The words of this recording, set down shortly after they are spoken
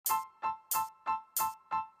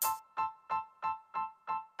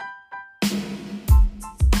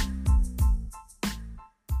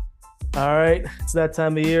All right, it's that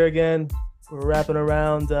time of year again. We're wrapping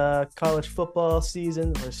around college football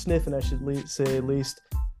season, or sniffing, I should say at least.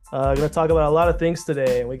 Gonna talk about a lot of things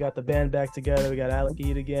today. And we got the band back together. We got Alec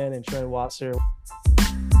Ede again and Trent Wasser.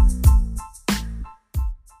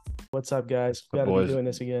 What's up, guys? The Got to be boys, doing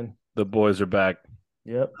this again. the boys are back.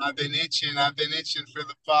 Yep. I've been itching. I've been itching for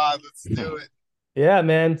the pod. Let's do it. Yeah,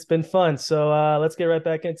 man, it's been fun. So let's get right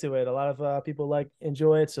back into it. A lot of people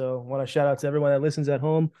enjoy it, so want to shout out to everyone that listens at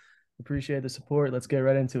home. Appreciate the support. Let's get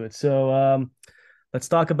right into it. So let's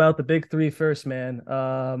talk about the big three first, man.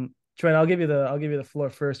 Trent, I'll give you the floor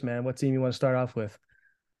first, man. What team you want to start off with?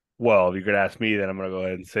 Well, if you could ask me, then I'm gonna go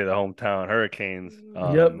ahead and say the hometown Hurricanes.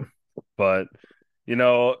 Yep. But you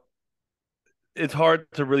know, it's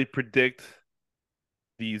hard to really predict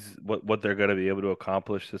what they're gonna be able to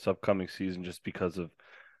accomplish this upcoming season just because of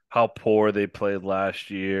how poor they played last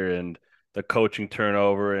year and the coaching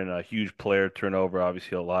turnover and a huge player turnover.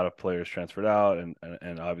 Obviously, a lot of players transferred out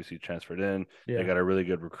and obviously transferred in. They Yeah. got a really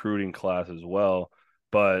good recruiting class as well.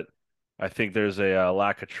 But I think there's a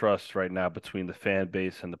lack of trust right now between the fan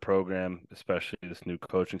base and the program, especially this new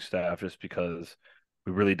coaching staff, just because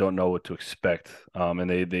we really don't know what to expect. And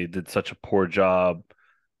they did such a poor job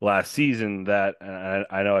last season that, and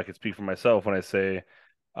I know I can speak for myself when I say,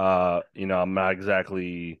 I'm not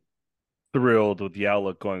exactly thrilled with the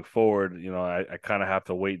outlook going forward. I kind of have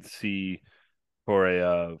to wait and see for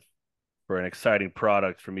a for an exciting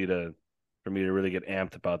product for me to really get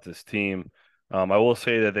amped about this team. I will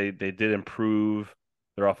say that they did improve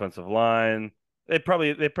their offensive line. They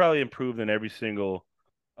probably improved in every single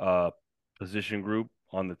uh position group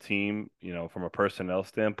on the team, from a personnel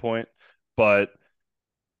standpoint. But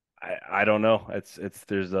I don't know. It's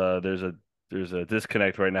there's a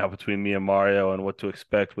disconnect right now between me and Mario and what to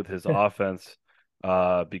expect with his offense,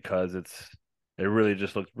 because it really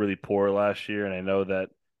just looked really poor last year, and I know that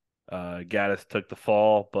Gaddis took the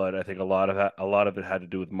fall, but I think a lot of it had to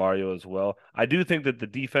do with Mario as well. I do think that the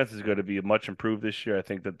defense is going to be much improved this year. I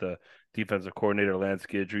think that the defensive coordinator Lance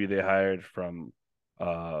Guidry they hired from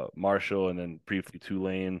Marshall and then briefly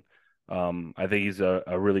Tulane. I think he's a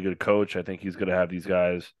really good coach. I think he's going to have these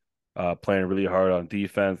guys playing really hard on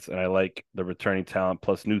defense, and I like the returning talent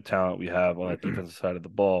plus new talent we have on that defensive side of the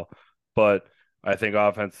ball. But I think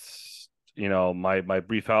offense, my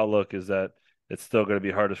brief outlook is that it's still going to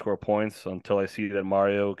be hard to score points until I see that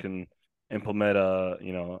Mario can implement a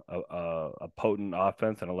potent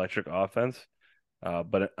offense, an electric offense.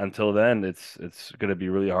 But until then, it's going to be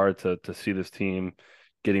really hard to see this team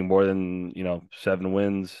getting more than 7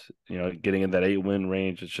 wins. Getting in that 8-win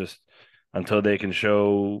range. It's just until they can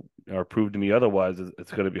show or prove to me otherwise,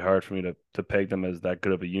 it's going to be hard for me to peg them as that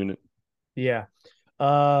good of a unit. Yeah.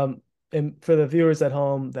 Um, and for the viewers at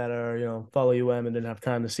home that are, follow UM and didn't have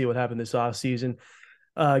time to see what happened this offseason,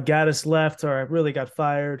 Gaddis left or really got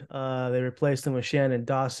fired. They replaced him with Shannon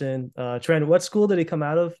Dawson. Trent, what school did he come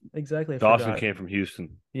out of exactly? I Dawson forgot. came from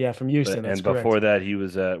Houston, Yeah, from Houston. That's and correct. before that, he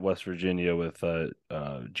was at West Virginia with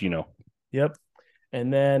Gino. Yep.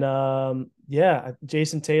 And then, yeah,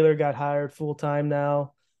 Jason Taylor got hired full time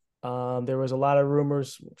now. There was a lot of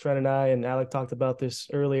rumors. Trent and I and Alec talked about this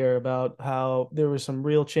earlier about how there was some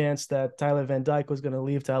real chance that Tyler Van Dyke was going to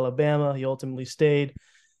leave to Alabama. He ultimately stayed.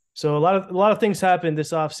 So a lot of things happened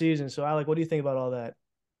this offseason. So Alec, what do you think about all that?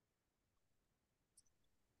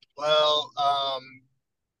 Well, I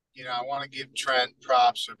want to give Trent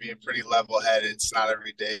props for being pretty level-headed. It's not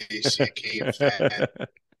every day you see a Cave fan,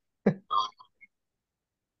 um,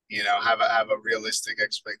 have a realistic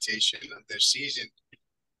expectation of their season.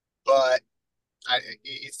 But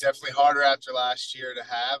it's definitely harder after last year to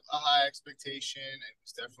have a high expectation. It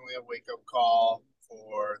was definitely a wake-up call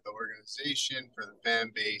for the organization, for the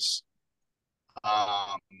fan base.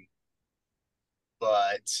 Um,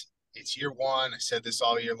 but it's year one. I said this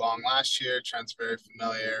all year long last year. Trent's very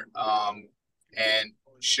familiar, and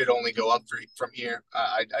should only go up from here.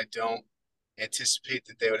 I don't anticipate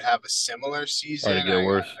that they would have a similar Or season. to get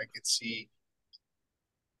worse. I could see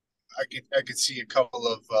I could see a couple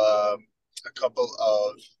of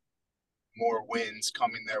more wins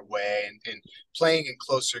coming their way and playing in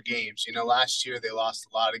closer games. Last year they lost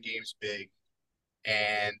a lot of games big,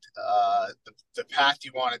 and the path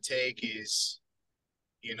you want to take is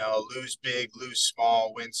lose big, lose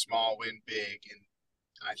small, win big. And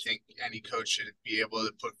I think any coach should be able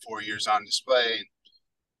to put 4 years on display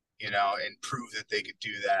and prove that they could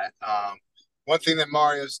do that. One thing that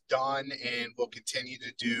Mario's done and will continue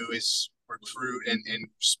to do is recruit and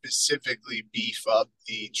specifically beef up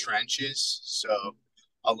the trenches. So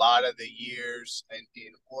a lot of the years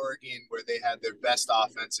in Oregon where they had their best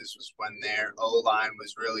offenses was when their O line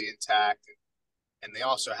was really intact. and they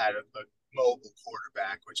also had a mobile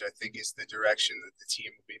quarterback, which I think is the direction that the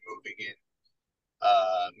team will be moving in,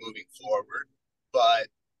 moving forward. But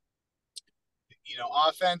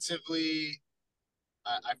offensively,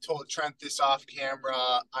 I've told Trent this off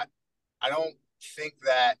camera. I don't think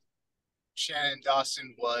that Shannon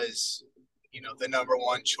Dawson was, the number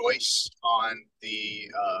one choice on the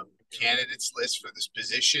candidates list for this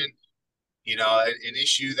position. An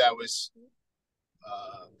issue that was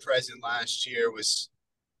present last year was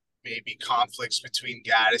maybe conflicts between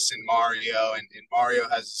Gaddis and Mario, and Mario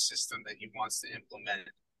has a system that he wants to implement.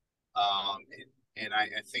 And I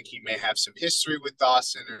think he may have some history with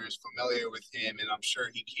Dawson or is familiar with him, and I'm sure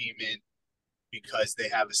he came in because they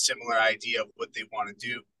have a similar idea of what they want to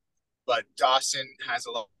do. But Dawson has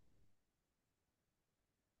a lot.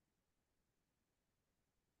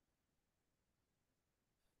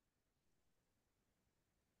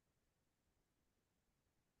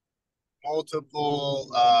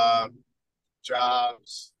 Multiple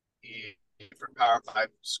jobs in different Power 5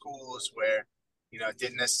 schools where, it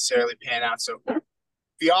didn't necessarily pan out. So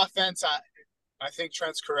the offense, I think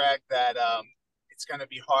Trent's correct that it's going to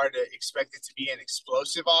be hard to expect it to be an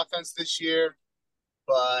explosive offense this year.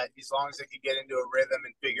 But as long as they can get into a rhythm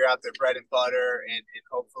and figure out their bread and butter, and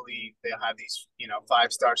hopefully they'll have these,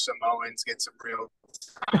 5-star Samoans get some real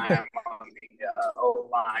time on the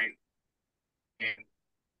O-line. And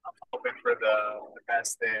I'm hoping for the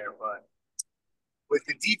best there. But with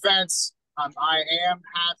the defense, I am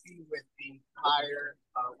happy with the hire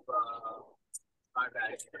of my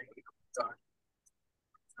bad. Sorry.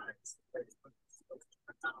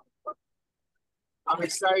 I'm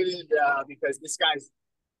excited because this guy's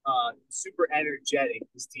super energetic,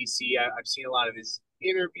 this DC. I've seen a lot of his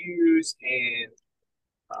interviews and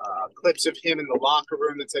clips of him in the locker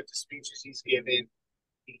room, the type of speeches he's given.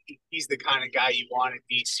 He's the kind of guy you want at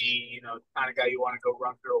DC, the kind of guy you want to go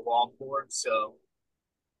run through a wall for. So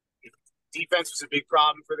defense was a big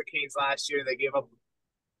problem for the Canes last year. They gave up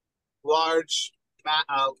large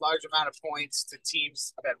amount of points to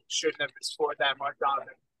teams that shouldn't have scored that much on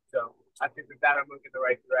them. So I think that'll move in the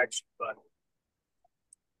right direction. But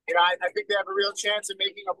I think they have a real chance of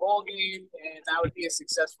making a bowl game, and that would be a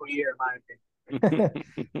successful year in my opinion.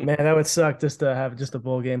 Man, that would suck just to have just a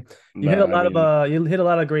bowl game. You No, hit a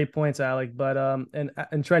lot of great points, Alec. But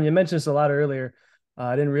and Trent, you mentioned this a lot earlier.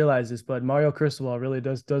 I didn't realize this, but Mario Cristobal really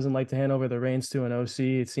doesn't like to hand over the reins to an OC.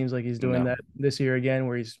 It seems like he's doing that this year again,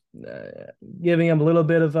 where he's giving him a little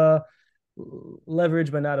bit of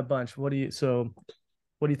leverage, but not a bunch. What do you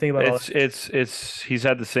think about all that? He's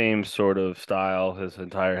had the same sort of style his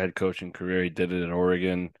entire head coaching career. He did it in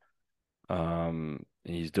Oregon.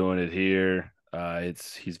 He's doing it here.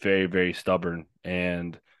 He's very, very stubborn,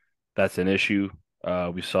 and that's an issue.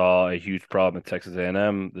 We saw a huge problem at Texas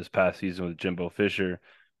A&M this past season with Jimbo Fisher.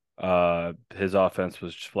 His offense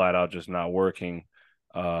was flat out just not working,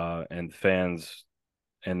 and fans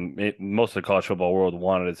and most of the college football world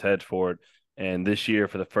wanted his head for it. And this year,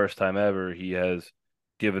 for the first time ever, he has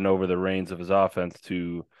given over the reins of his offense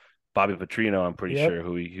to Bobby Petrino, I'm pretty sure,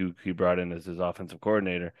 who he brought in as his offensive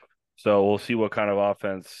coordinator. So we'll see what kind of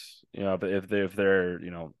offense, if they're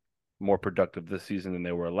more productive this season than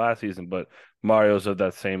they were last season. But Mario's of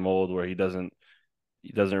that same mold where he doesn't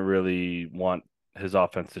really want his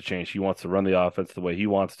offense to change. He wants to run the offense the way he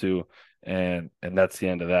wants to, and that's the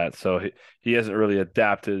end of that. So he hasn't really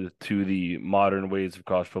adapted to the modern ways of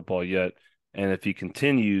college football yet. And if he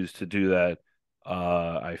continues to do that,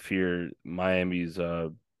 I fear Miami's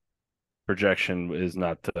projection is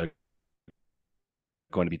not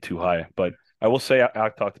going to be too high. But I will say,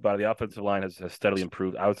 Alec talked about it, the offensive line has steadily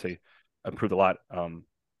improved. I would say improved a lot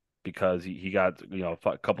because he got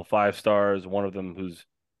a couple 5-stars, one of them who's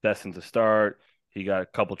destined to start. He got a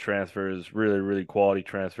couple transfers, really, really quality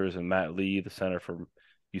transfers, and Matt Lee, the center from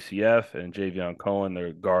UCF, and Javion Cohen,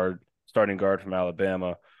 their starting guard from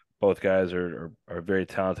Alabama. Both guys are very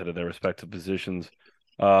talented at their respective positions.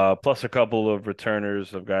 Plus a couple of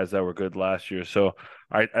returners of guys that were good last year. So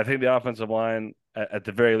I think the offensive line, at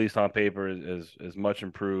the very least on paper, is much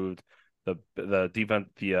improved. The defense,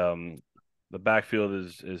 the backfield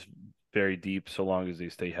is very deep so long as they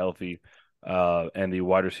stay healthy. And the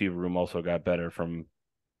wide receiver room also got better from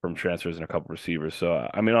transfers and a couple receivers. So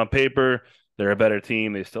I mean, on paper, they're a better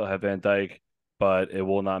team. They still have Van Dyke, but it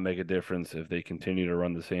will not make a difference if they continue to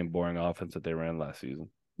run the same boring offense that they ran last season.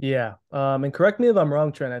 Yeah. And correct me if I'm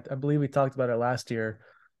wrong, Trent. I believe we talked about it last year.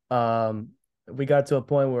 We got to a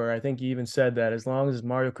point where I think you even said that as long as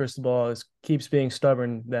Mario Cristobal keeps being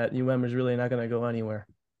stubborn, that UM is really not going to go anywhere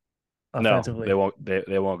offensively. No,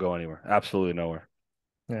 they won't go anywhere. Absolutely nowhere.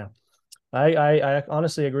 Yeah. I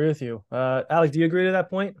honestly agree with you. Alec, do you agree to that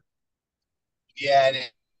point? Yeah,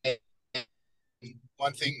 and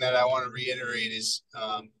one thing that I want to reiterate is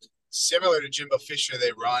similar to Jimbo Fisher,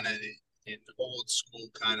 they run an old school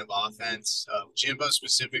kind of offense. Jimbo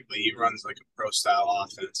specifically, he runs like a pro style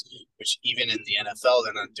offense, which even in the NFL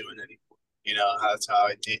they're not doing anymore. You know, that's how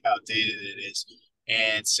outdated it is.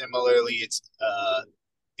 And similarly, it's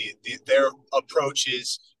their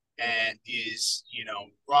approaches and is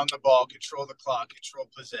run the ball, control the clock, control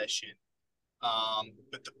possession.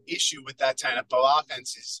 But the issue with that type of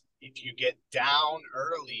offense is if you get down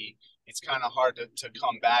early, it's kind of hard to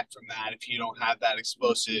come back from that if you don't have that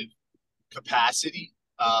explosive capacity.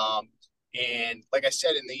 And like I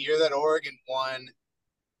said, in the year that Oregon won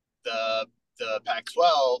the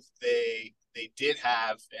Pac-12, they did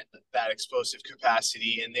have that explosive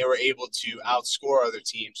capacity, and they were able to outscore other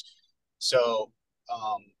teams. So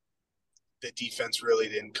the defense really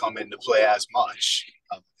didn't come into play as much.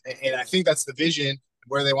 And I think that's the vision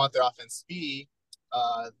where they want their offense to be.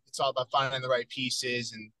 It's all about finding the right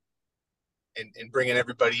pieces and bringing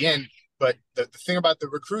everybody in. But the thing about the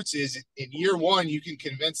recruits is in year one, you can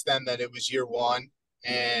convince them that it was year one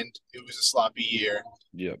and it was a sloppy year.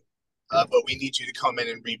 Yep. But we need you to come in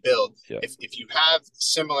and rebuild. Yep. If you have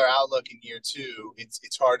similar outlook in year two,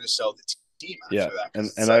 it's hard to sell the team after that.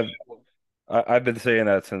 And I've been saying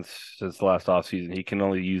that since last offseason. He can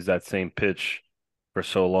only use that same pitch for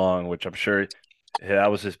so long, which I'm sure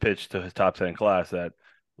that was his pitch to his top 10 class, that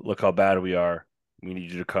look how bad we are. We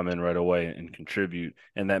need you to come in right away and contribute.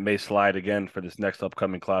 And that may slide again for this next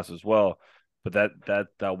upcoming class as well. But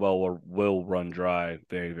that well will run dry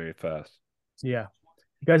very, very fast. Yeah.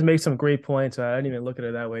 You guys make some great points. I didn't even look at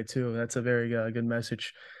it that way too. That's a very good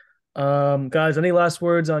message. Guys, any last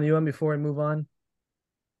words on UM before we move on?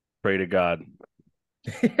 Pray to God.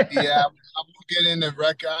 Yeah, I won't get into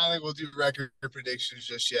record. I don't think we'll do record predictions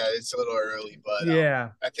just yet. It's a little early, but yeah,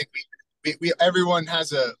 I think we everyone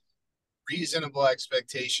has a reasonable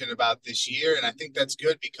expectation about this year, and I think that's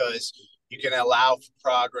good because you can allow for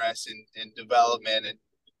progress and development and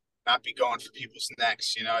not be going for people's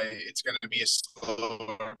necks. You know, it's going to be a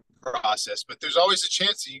slow process, but there's always a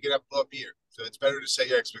chance that you get up blow up year. So it's better to set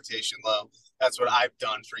your expectation low. That's what I've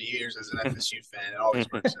done for years as an FSU fan. It always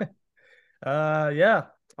works out. Yeah.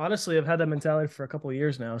 Honestly, I've had that mentality for a couple of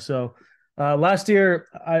years now. So last year,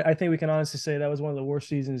 I think we can honestly say that was one of the worst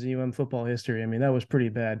seasons in UM football history. I mean, that was pretty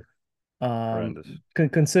bad.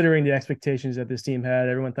 Considering the expectations that this team had,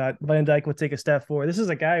 everyone thought Van Dyke would take a step forward. This is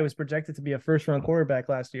a guy who was projected to be a first-round quarterback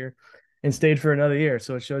last year and stayed for another year.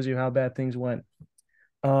 So it shows you how bad things went.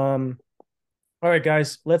 All right,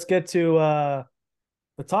 guys, let's get to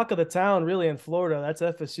the talk of the town, really, in Florida. That's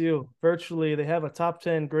FSU. Virtually, they have a top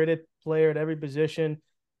 10 graded player at every position.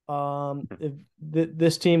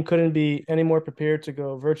 This team couldn't be any more prepared to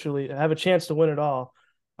go virtually, have a chance to win it all.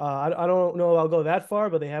 I don't know if I'll go that far,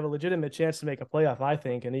 but they have a legitimate chance to make a playoff, I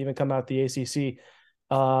think, and even come out the ACC.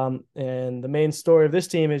 And the main story of this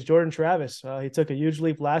team is Jordan Travis. He took a huge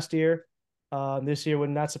leap last year. This year would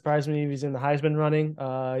not surprise me if he's in the Heisman running.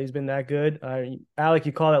 He's been that good. Alec,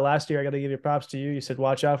 you called it last year. I got to give you props to you. You said,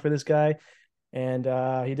 watch out for this guy. And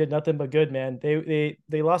he did nothing but good, man. They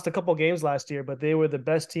lost a couple games last year, but they were the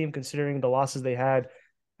best team considering the losses they had.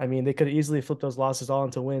 I mean, they could have easily flipped those losses all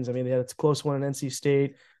into wins. I mean, they had a close one in NC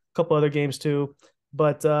State, a couple other games too.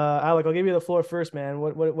 But Alec, I'll give you the floor first, man.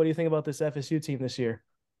 What do you think about this FSU team this year?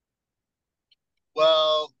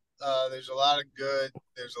 Well, there's a lot of good.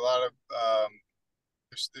 There's a lot of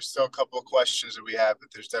there's still a couple of questions that we have, but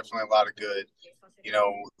there's definitely a lot of good. You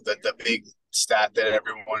know, the big stat that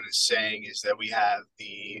everyone is saying is that we have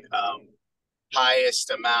the highest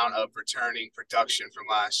amount of returning production from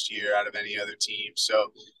last year out of any other team.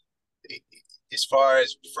 So as far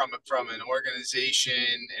as from an organization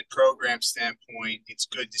and program standpoint, it's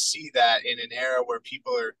good to see that in an era where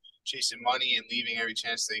people are chasing money and leaving every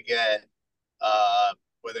chance they get,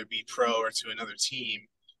 whether it be pro or to another team,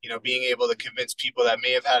 you know, being able to convince people that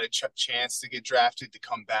may have had a chance to get drafted to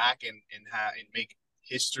come back and make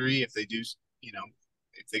history if they do, you know,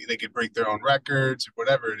 if they could break their own records or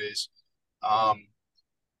whatever it is.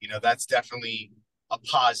 You know, that's definitely a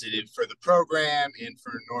positive for the program and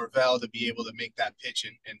for Norvell to be able to make that pitch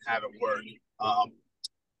and have it work.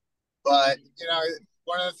 But, you know,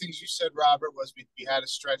 one of the things you said, Robert, was we had a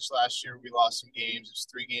stretch last year. We lost some games. It was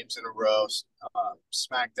 3 games in a row,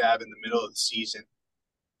 smack dab in the middle of the season.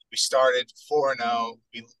 We started 4-0.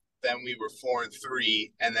 Then we were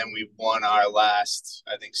 4-3, and then we won our last,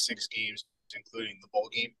 I think, 6 games, including the bowl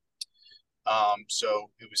game. So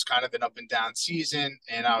it was kind of an up and down season,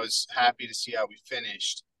 and I was happy to see how we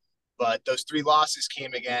finished. But those 3 losses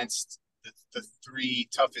came against the three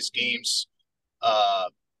toughest games.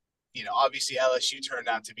 Obviously LSU turned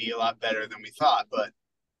out to be a lot better than we thought, but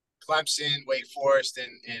Clemson, Wake Forest,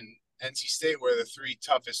 and NC State were the three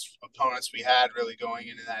toughest opponents we had really going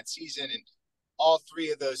into that season. And all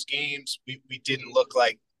three of those games, we didn't look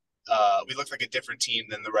like we looked like a different team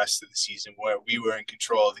than the rest of the season, where we were in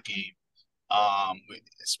control of the game.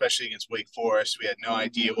 Especially against Wake Forest, we had no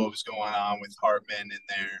idea what was going on with Hartman and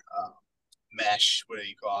their mesh. What do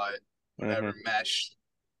you call it? Whatever mesh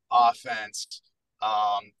offense.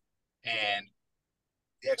 And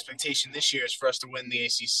the expectation this year is for us to win the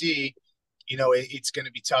ACC. It's going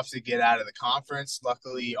to be tough to get out of the conference.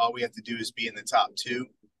 Luckily, all we have to do is be in the top two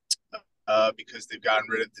because they've gotten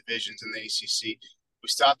rid of divisions in the ACC. We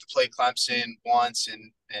still have to play Clemson once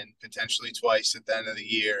and potentially twice at the end of the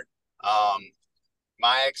year.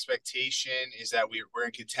 My expectation is that we're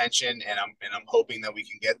in contention, and I'm hoping that we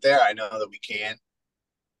can get there. I know that we can.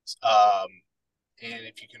 And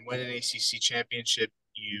if you can win an ACC championship,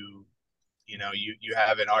 you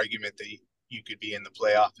have an argument that you could be in the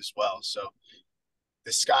playoff as well. So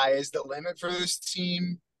the sky is the limit for this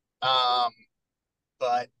team.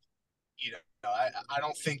 But I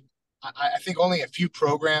don't think I think only a few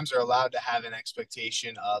programs are allowed to have an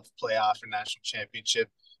expectation of playoff or national championship.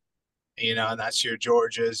 And that's your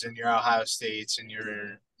Georgias and your Ohio States and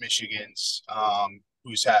your Michigans,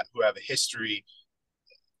 who have a history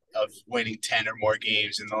of winning 10 or more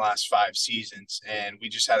games in the last 5 seasons. And we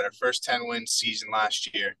just had our first 10-win season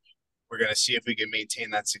last year. We're going to see if we can maintain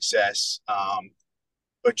that success.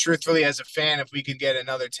 But truthfully, as a fan, if we could get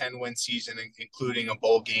another 10-win season, including a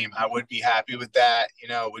bowl game, I would be happy with that.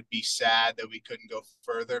 It would be sad that we couldn't go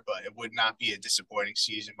further, but it would not be a disappointing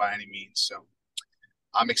season by any means. So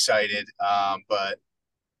I'm excited, but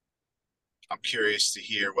I'm curious to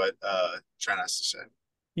hear what Trent has to say.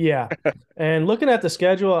 Yeah. And looking at the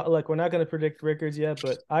schedule, like, we're not going to predict records yet,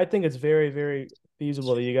 but I think it's very, very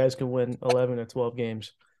feasible that you guys can win 11 or 12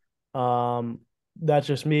 games. That's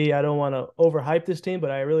just me. I don't want to overhype this team,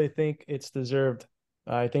 but I really think it's deserved.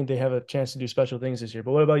 I think they have a chance to do special things this year.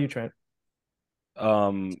 But what about you, Trent?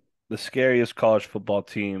 The scariest college football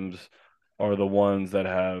teams are the ones that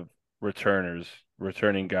have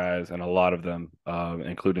returning guys, and a lot of them,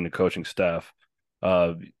 including the coaching staff.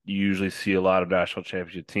 You usually see a lot of national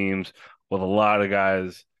championship teams with a lot of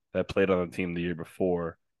guys that played on the team the year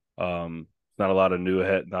before. Not a lot of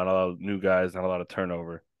not a lot of new guys, not a lot of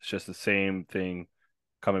turnover. It's just the same thing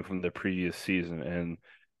coming from the previous season, and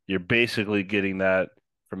you're basically getting that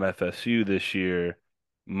from FSU this year,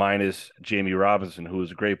 minus Jamie Robinson, who is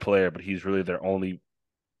a great player, but he's really their only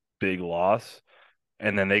big loss.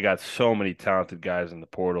 And then they got so many talented guys in the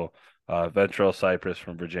portal. Ventrell Cypress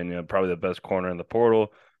from Virginia, probably the best corner in the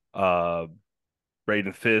portal.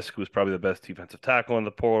 Braden Fisk, who's probably the best defensive tackle in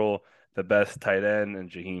the portal, the best tight end, and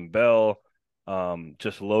Jaheim Bell.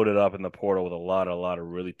 Just loaded up in the portal with a lot of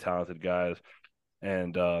really talented guys.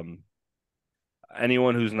 And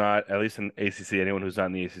anyone who's not, at least in ACC, anyone who's not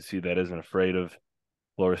in the ACC that isn't afraid of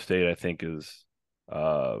Florida State, I think is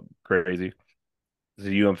crazy. As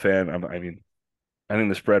a UM fan, I think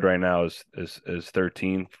the spread right now is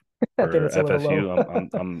 13 for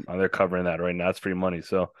FSU. They're covering that right now. It's free money.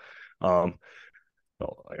 So, I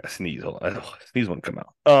got to sneeze. Hold on. Sneeze wouldn't come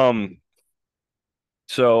out.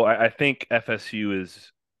 So I think FSU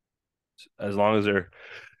is, as long as they're,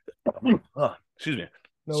 excuse me.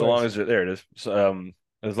 No so worries. long as they're, there it is. So,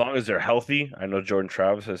 as long as they're healthy, I know Jordan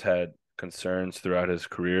Travis has had concerns throughout his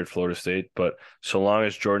career at Florida State, but so long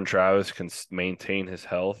as Jordan Travis can maintain his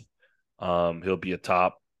health, he'll be at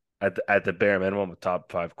the bare minimum a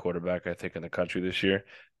top 5 quarterback, I think, in the country this year.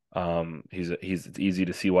 It's easy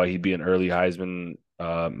to see why he'd be an early Heisman,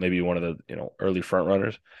 maybe one of the early front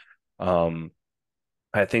runners.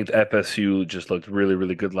 I think the FSU just looked really,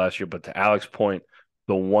 really good last year. But to Alex's point,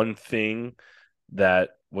 the one thing that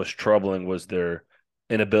was troubling was their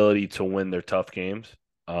inability to win their tough games.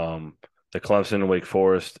 The Clemson, Wake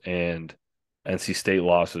Forest, and NC State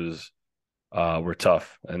losses were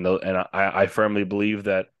tough, and I firmly believe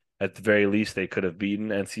that at the very least they could have beaten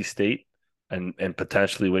NC State and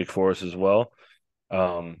potentially Wake Forest as well.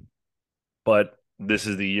 But this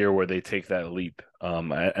is the year where they take that leap.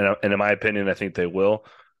 And in my opinion, I think they will.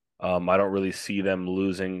 I don't really see them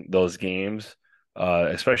losing those games,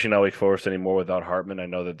 especially not Wake Forest anymore without Hartman. I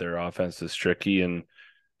know that their offense is tricky and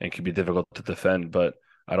can be difficult to defend, but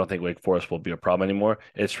I don't think Wake Forest will be a problem anymore.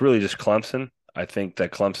 It's really just Clemson. I think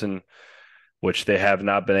that Clemson, which they have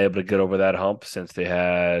not been able to get over that hump since they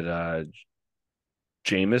had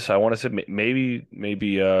Jameis. I want to say maybe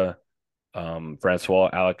Francois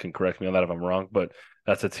Alec can correct me on that if I'm wrong, but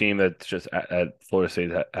that's a team that's just at Florida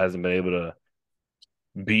State hasn't been able to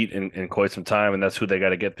beat in quite some time, and that's who they got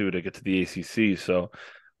to get through to get to the ACC. So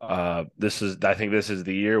I think this is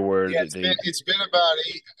the year where Yeah, they it's been about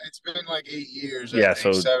 8. It's been like 8 years, I yeah. think,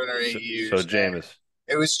 So 7 or 8 years. And Jameis.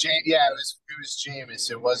 it was Yeah, it was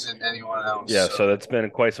Jameis. It wasn't anyone else. Yeah, so So that's been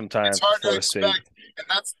quite some it's time for hard to Florida State. expect, and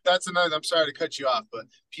that's another. I'm sorry to cut you off, but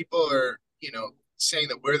people are saying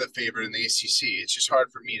that we're the favorite in the ACC. It's just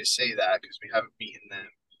hard for me to say that because we haven't beaten them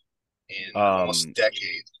in almost a Um,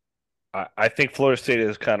 decade. I think Florida State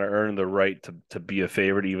has kind of earned the right to be a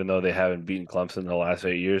favorite, even though they haven't beaten Clemson in the last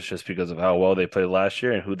 8 years, just because of how well they played last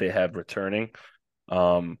year and who they have returning.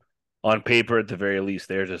 Um, on paper, at the very least,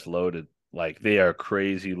 they're just loaded. Like they are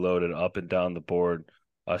crazy loaded up and down the board,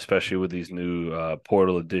 especially with these new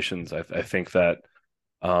portal additions. I think that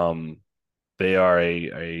um, they are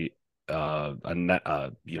I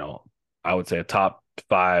would say a top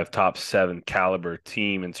five, top seven caliber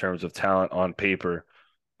team in terms of talent on paper,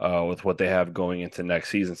 with what they have going into next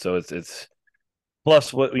season. So it's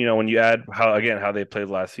plus what when you add how they played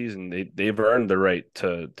last season, they've earned the right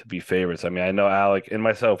to be favorites. I mean, I know Alec and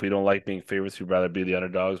myself, we don't like being favorites. We'd rather be the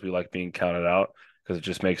underdogs. We like being counted out because it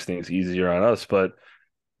just makes things easier on us. But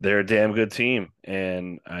they're a damn good team,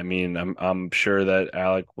 and I mean, I'm sure that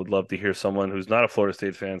Alec would love to hear someone who's not a Florida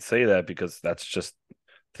State fan say that because that's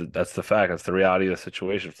the fact. That's the reality of the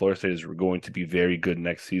situation. Florida State is going to be very good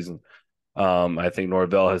next season. I think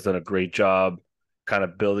Norvell has done a great job kind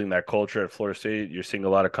of building that culture at Florida State. You're seeing a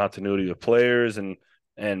lot of continuity with players and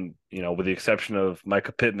with the exception of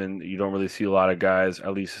Micah Pittman, you don't really see a lot of guys,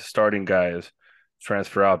 at least starting guys,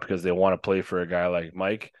 transfer out because they want to play for a guy like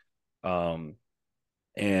Mike. Um,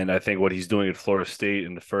 and I think what he's doing at Florida State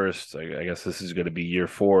in the first, I guess this is going to be year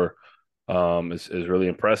 4, is really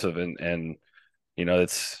impressive. And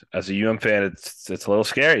it's as a UM fan, it's a little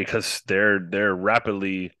scary because they're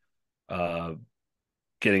rapidly uh,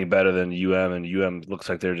 getting better than UM, and UM looks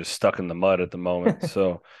like they're just stuck in the mud at the moment.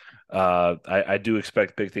 So I do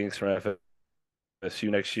expect big things from FSU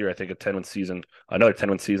next year. I think another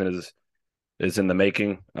 10-win season is in the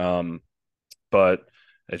making. But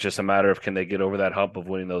it's just a matter of can they get over that hump of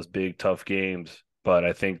winning those big, tough games. But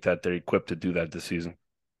I think that they're equipped to do that this season.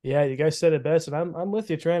 Yeah, you guys said it best, and I'm with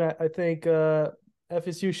you, Trent. I think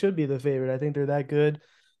FSU should be the favorite. I think they're that good.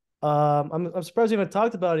 I'm surprised we haven't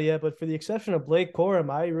talked about it yet, but for the exception of Blake Corum,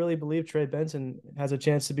 I really believe Trey Benson has a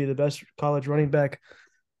chance to be the best college running back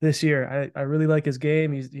this year. I really like his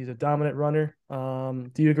game. He's a dominant runner.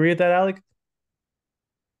 Do you agree with that, Alec?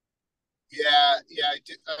 Yeah,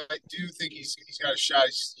 I do think he's got a shot.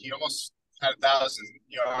 He almost had 1,000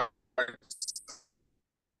 yards.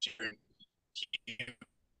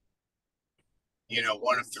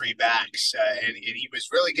 One of 3 backs, and he was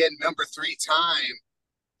really getting number 3 time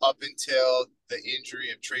up until the injury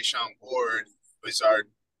of Trayshawn Ward was our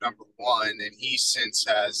number 1, and he since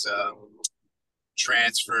has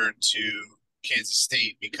transferred to Kansas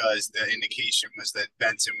State because the indication was that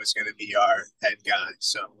Benson was going to be our head guy.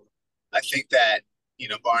 So I think that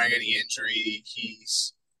barring any injury,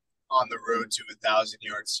 he's on the road to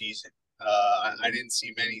 1,000-yard season. I didn't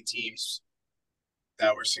see many teams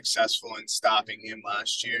that were successful in stopping him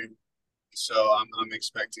last year, so I'm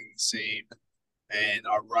expecting the same. And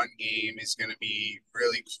our run game is going to be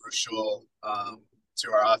really crucial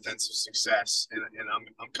to our offensive success, and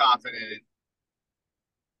I'm confident in.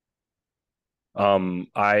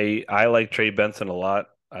 I like Trey Benson a lot.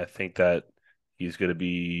 I think that he's going to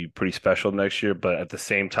be pretty special next year, but at the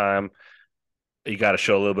same time, you got to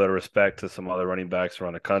show a little bit of respect to some other running backs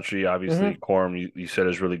around the country. Obviously, Mm-hmm. Corum, you said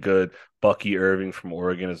is really good. Bucky Irving from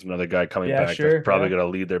Oregon is another guy coming Yeah, back that's sure. probably Yeah. going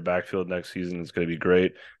to lead their backfield next season. It's going to be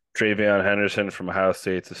great. Travion Henderson from Ohio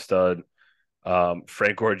State's a stud.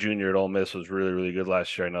 Frank Gore Jr. at Ole Miss was really, really good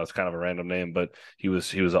last year. I know it's kind of a random name, but he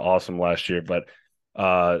was awesome last year. But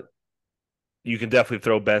uh, you can definitely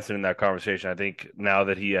throw Benson in that conversation. I think now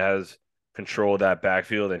that he has control of that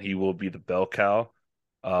backfield and he will be the bell cow.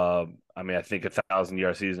 I mean, I think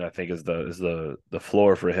 1,000-yard season, I think is the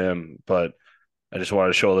floor for him. But I just wanted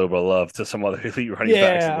to show a little bit of love to some other elite running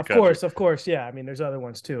backs in Yeah, the country. of course. Yeah, I mean, there's other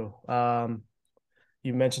ones too.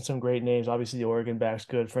 You mentioned some great names. Obviously, the Oregon back's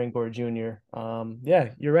good. Frank Gore Jr. Yeah,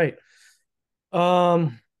 you're right.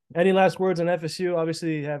 Um, any last words on FSU?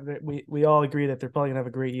 Obviously, we all agree that they're probably gonna have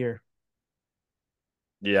a great year.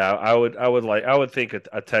 Yeah, I would think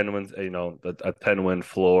a 10 wins, a 10-win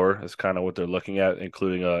floor is kind of what they're looking at,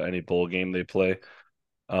 including any bowl game they play.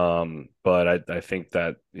 But I think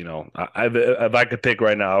that if I could pick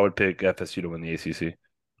right now, I would pick FSU to win the ACC.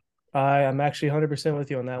 I'm actually 100%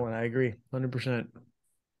 with you on that one. I agree, 100%.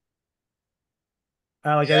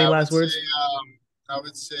 Alec, any Yeah, last words? I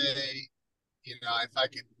would say, if I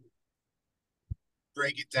could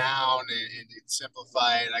break it down and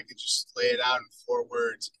simplify it, I could just lay it out in 4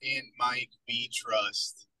 words. In Mike, we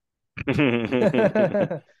trust.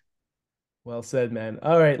 Well said, man.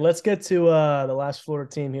 All right, let's get to the last Florida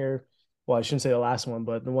team here. Well, I shouldn't say the last one,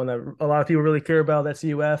 but the one that a lot of people really care about. That's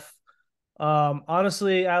UF.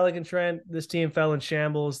 Honestly, Alec and Trent, this team fell in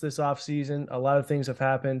shambles this offseason. A lot of things have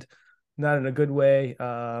happened, not in a good way.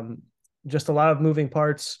 Just a lot of moving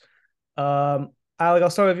parts. Alec, I'll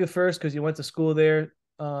start with you first because you went to school there.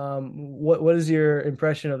 What is your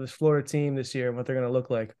impression of this Florida team this year and what they're going to look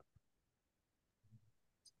like?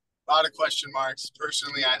 A lot of question marks.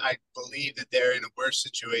 Personally, I believe that they're in a worse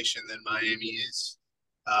situation than Miami is.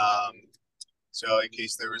 Um, so in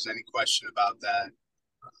case there was any question about that,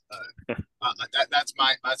 that's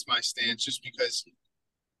my stance. Just because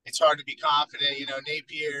it's hard to be confident.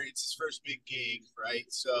 Napier, it's his first big gig, right?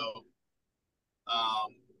 So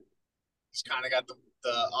um, he's kind of got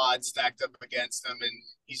the odds stacked up against him, and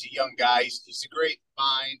he's a young guy. He's a great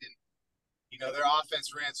mind, and their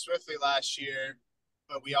offense ran swiftly last year,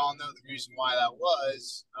 but we all know the reason why that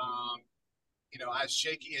was. As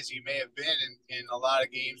shaky as he may have been in a lot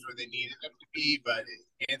of games where they needed him to be, but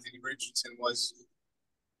Anthony Richardson was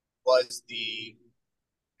the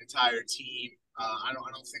entire team. I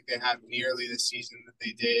don't think they have nearly the season that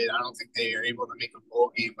they did. I don't think they are able to make a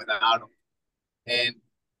bowl game without him. And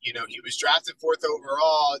he was drafted fourth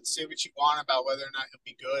overall. Say what you want about whether or not he'll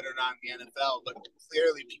be good or not in the NFL, but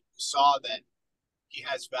clearly people saw that he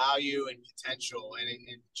has value and potential, and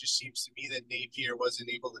it just seems to me that Napier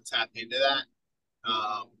wasn't able to tap into that.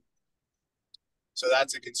 So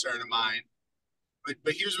that's a concern of mine.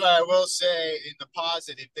 But here's what I will say in the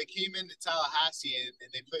positive: they came into Tallahassee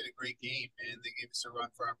and they played a great game, and they gave us a run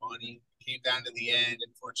for our money. It came down to the end.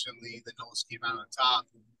 Unfortunately, the Knowles came out on top.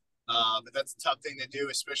 But that's a tough thing to do,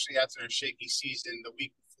 especially after a shaky season. The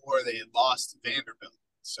week before, they had lost to Vanderbilt.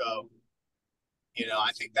 So,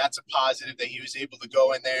 I think that's a positive that he was able to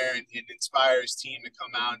go in there and inspire his team to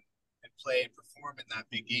come out and play and perform in that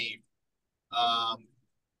big game.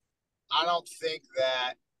 I don't think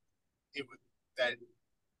that it would that,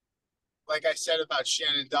 like I said about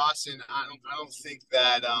Shannon Dawson, I don't think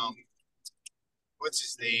that what's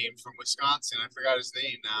his name from Wisconsin? I forgot his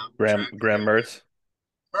name now. Graham Mertz.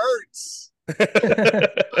 Mertz.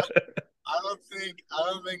 I don't think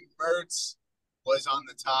Mertz was on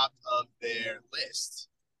the top of their list.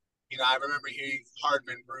 I remember hearing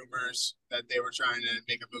Hardman rumors that they were trying to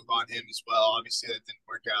make a move on him as well. Obviously, that didn't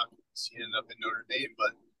work out because he ended up in Notre Dame.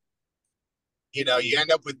 But you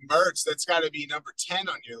end up with Mertz. That's got to be number 10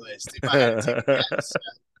 on your list if I had to take a guess.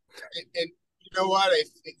 And you know what? If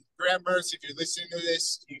Graham Mertz, if you're listening to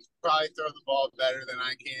this, you can probably throw the ball better than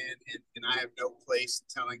I can, and I have no place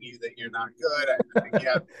telling you that you're not good. I think you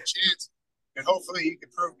have a chance, and hopefully you can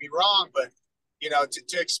prove me wrong. But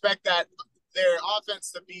to expect that their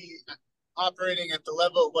offense to be operating at the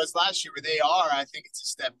level it was last year where they are, I think it's a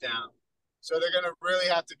step down. So they're going to really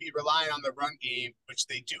have to be relying on the run game, which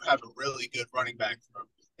they do have a really good running back from.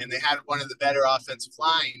 And they had one of the better offensive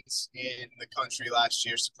lines in the country last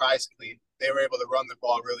year, surprisingly. They were able to run the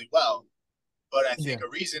ball really well. But I think a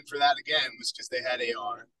reason for that, again, was because they had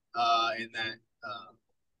AR and that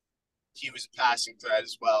he was a passing threat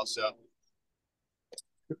as well. So,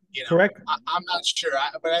 Correct. I'm not sure.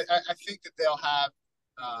 But I think that they'll have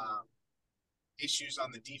issues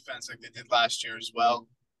on the defense like they did last year as well.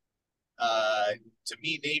 To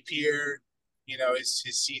me, Napier, his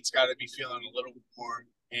seat's got to be feeling a little warm.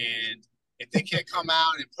 And if they can't come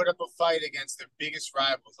out and put up a fight against their biggest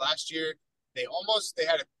rivals last year, they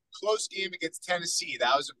had a close game against Tennessee.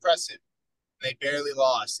 That was impressive. They barely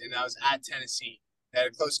lost, and that was at Tennessee. They had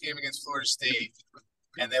a close game against Florida State,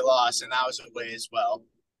 and they lost, and that was away as well.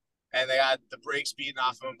 And they got the brakes beaten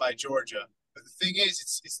off of them by Georgia. But the thing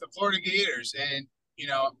is, it's the Florida Gators, and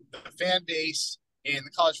the fan base in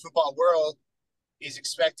the college football world is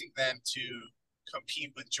expecting them to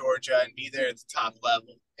compete with Georgia and be there at the top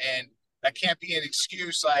level. And that can't be an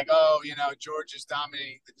excuse like, Georgia's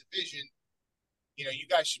dominating the division. You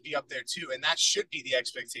guys should be up there too. And that should be the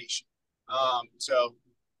expectation. So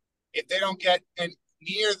if they don't get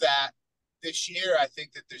near that this year, I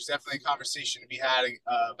think that there's definitely a conversation to be had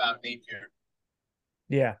about Napier.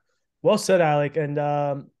 Yeah. Well said, Alec. And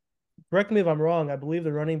correct me if I'm wrong. I believe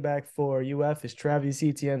the running back for UF is Travis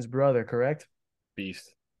Etienne's brother, correct?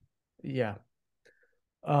 Beast. Yeah.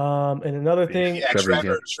 And another thing. Yeah,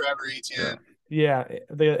 Trevor Etienne. Yeah.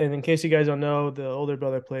 And in case you guys don't know, the older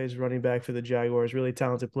brother plays running back for the Jaguars. Really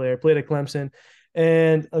talented player. Played at Clemson.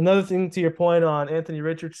 And another thing to your point on Anthony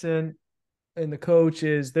Richardson, and the coach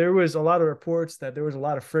is there was a lot of reports that there was a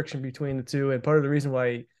lot of friction between the two, and part of the reason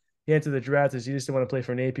why he entered the draft is he just didn't want to play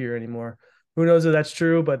for Napier anymore. Who knows if that's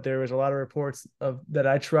true, but there was a lot of reports of that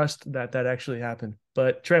I trust that actually happened.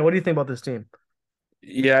 But Trent, what do you think about this team?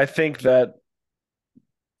 Yeah, I think that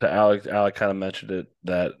Alec kind of mentioned it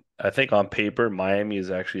that I think on paper Miami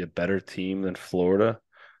is actually a better team than Florida,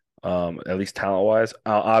 at least talent wise.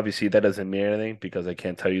 Obviously, that doesn't mean anything because I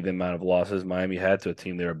can't tell you the amount of losses Miami had to a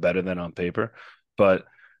team they were better than on paper. But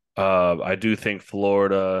I do think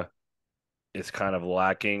Florida is kind of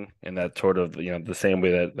lacking in that sort of the same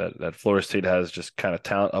way that Florida State has just kind of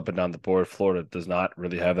talent up and down the board. Florida does not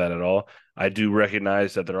really have that at all. I do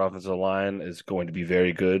recognize that their offensive line is going to be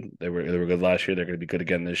very good. They were good last year. They're going to be good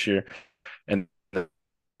again this year, and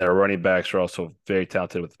their running backs are also very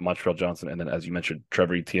talented with Montreal Johnson and then, as you mentioned,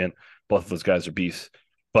 Trevor Etienne. Both of those guys are beasts.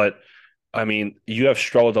 But I mean, you have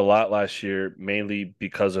struggled a lot last year, mainly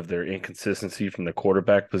because of their inconsistency from the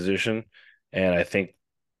quarterback position, and I think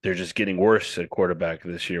they're just getting worse at quarterback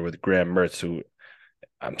this year with Graham Mertz, who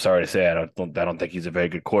I'm sorry to say I don't think he's a very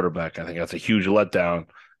good quarterback. I think that's a huge letdown,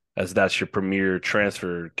 as that's your premier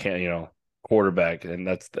transfer quarterback, and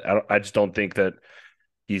I just don't think that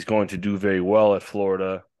he's going to do very well at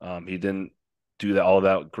Florida. He didn't do that all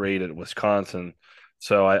that great at Wisconsin,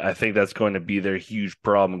 so I think that's going to be their huge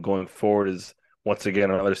problem going forward. Is once again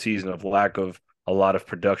another season of lack of a lot of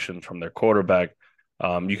production from their quarterback.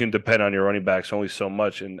 You can depend on your running backs only so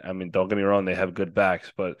much, and I mean, don't get me wrong, they have good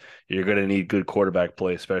backs, but you're going to need good quarterback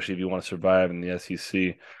play, especially if you want to survive in the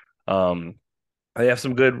SEC. Um, they have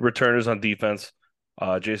some good returners on defense.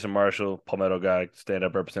 Jason Marshall, Palmetto guy, stand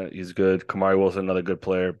up represent. He's good. Kamari Wilson, another good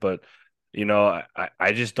player. But,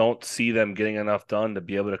 I just don't see them getting enough done to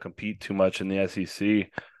be able to compete too much in the SEC.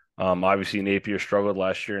 Obviously, Napier struggled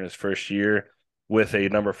last year in his first year with a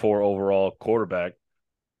number 4 overall quarterback.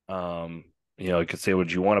 You could say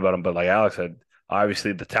what you want about him, but like Alex said,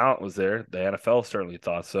 obviously the talent was there. The NFL certainly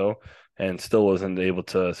thought so, and still wasn't able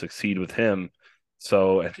to succeed with him.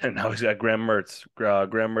 So, and now he's got Graham Mertz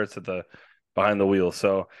at the behind the wheel.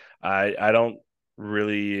 So I don't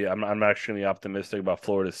really I'm not extremely optimistic about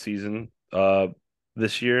Florida's season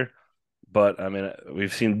this year, but I mean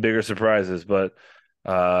we've seen bigger surprises. But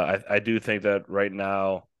I do think that right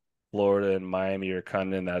now Florida and Miami are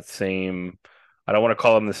kind of in that same. I don't want to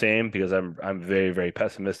call them the same because I'm very very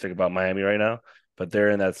pessimistic about Miami right now, but they're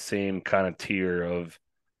in that same kind of tier of,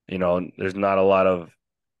 there's not a lot of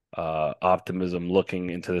optimism looking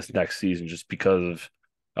into this next season just because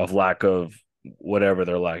of lack of whatever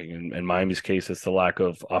they're lacking. In Miami's case, it's the lack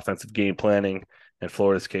of offensive game planning. In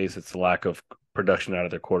Florida's case, it's the lack of production out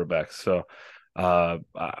of their quarterbacks. So I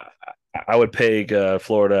would peg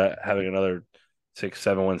Florida having another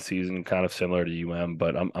 6-7 win season, kind of similar to UM,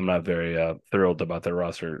 but I'm not very thrilled about their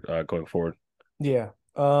roster going forward. Yeah.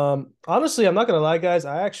 Honestly, I'm not gonna lie, guys.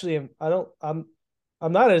 I actually am. I'm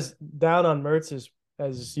not as down on Mertz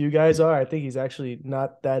as you guys are. I think he's actually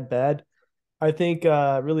not that bad. I think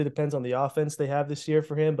really depends on the offense they have this year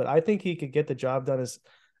for him, but I think he could get the job done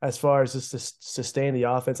as far as just to sustain the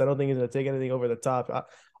offense. I don't think he's going to take anything over the top.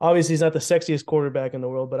 Obviously, he's not the sexiest quarterback in the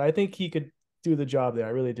world, but I think he could do the job there. I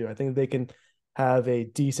really do. I think they can have a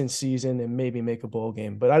decent season and maybe make a bowl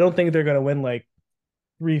game, but I don't think they're going to win like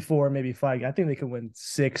 3, 4, maybe 5. I think they could win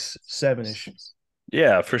 6, 7-ish.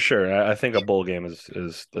 Yeah, for sure. I think a bowl game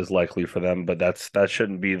is likely for them, but that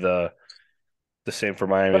shouldn't be the same for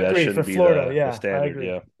Miami. I That agree for shouldn't be Florida. the Yeah, I standard. agree.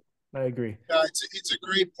 Yeah. I agree. It's a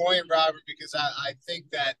great point, Robert, because I think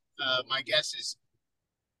that my guess is,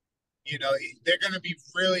 they're going to be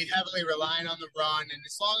really heavily relying on the run. And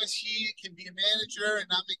as long as he can be a manager and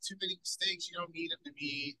not make too many mistakes, you don't need him to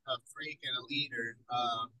be a freak and a leader,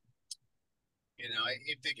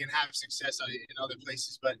 if they can have success in other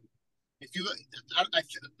places. But if you look, I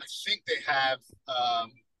think they have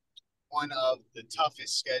one of the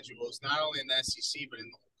toughest schedules, not only in the SEC, but in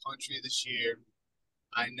the whole country this year.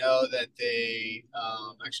 I know that they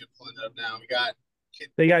actually pulling it up now.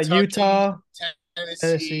 They got Kentucky, Utah,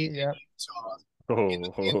 Tennessee, and yeah. Utah Oh. in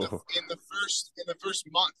the first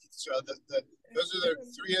month. So those are the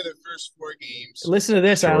 3 of the first 4 games. Listen to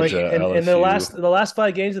this, Alec. Georgia, And LSU. the last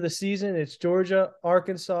 5 games of the season, it's Georgia,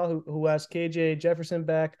 Arkansas, who has KJ Jefferson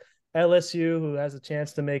back, LSU, who has a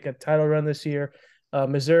chance to make a title run this year,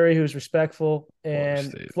 Missouri, who's respectful,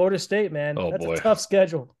 and Florida State, man. Oh, that's boy. a tough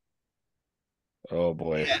schedule. Oh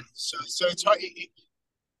boy. Yeah. So it's hard.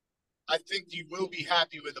 I think you will be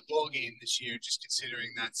happy with a bowl game this year, just considering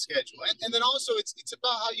that schedule. And then also it's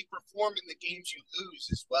about how you perform in the games you lose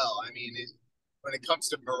as well. I mean, when it comes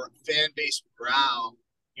to fan base morale,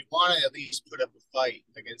 you want to at least put up a fight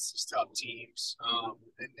against these top teams,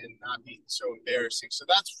 and not be so embarrassing. So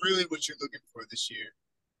that's really what you're looking for this year,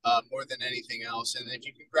 more than anything else. And if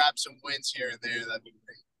you can grab some wins here and there, that'd be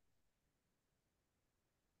great.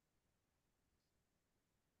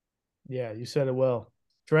 Yeah, you said it well.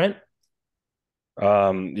 Trent?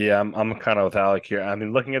 Yeah, I'm kind of with Alec here. I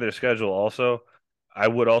mean, looking at their schedule also, I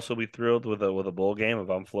would also be thrilled with a bowl game if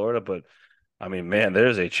I'm Florida, but I mean, man,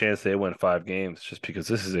 there's a chance they win 5 games just because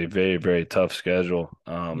this is a very, very tough schedule.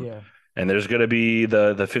 Yeah. And there's going to be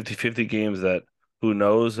the 50-50 games that who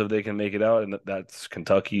knows if they can make it out, and that's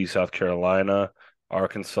Kentucky, South Carolina,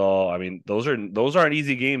 Arkansas. I mean, those aren't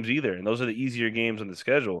easy games either, and those are the easier games on the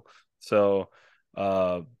schedule. So,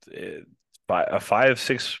 uh, it, a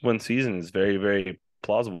 5-6 win season is very, very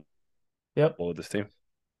plausible Yep. with this team.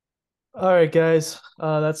 All right, guys.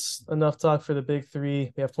 That's enough talk for the big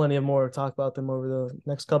three. We have plenty of more to talk about them over the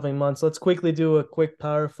next couple of months. Let's quickly do a quick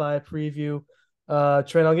Power Five preview.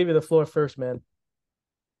 Trent, I'll give you the floor first, man.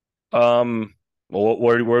 Well,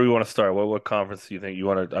 where do we want to start? What conference do you think you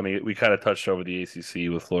want to? I mean, we kind of touched over the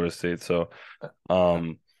ACC with Florida State, so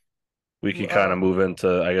um, we can kind of Um, move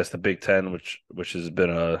into, I guess, the Big Ten, which has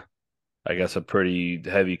been I guess, a pretty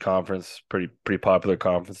heavy conference, pretty popular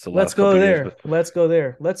conference the let's last couple go of years. there. Let's go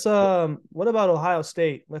there. What about Ohio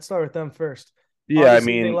State? Let's start with them first. Yeah, I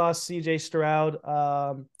Obviously, they mean, lost CJ Stroud.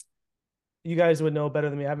 You guys would know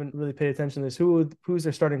better than me. I haven't really paid attention to this. Who's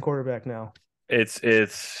their starting quarterback now? it's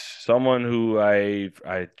someone who I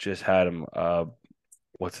just had him.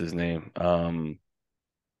 What's his name?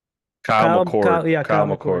 Kyle McCord. Kyle Kyle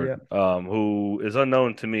McCord. McCord, Yeah. who is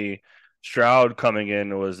unknown to me. Stroud coming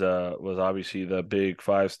in was obviously the big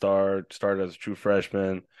 5-star, started as a true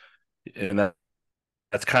freshman, and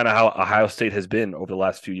that's kind of how Ohio State has been over the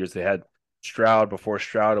last few years. They had Stroud before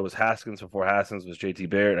Stroud, it was Haskins before Haskins was JT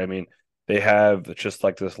Barrett. I mean, they have just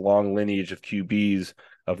like this long lineage of QBs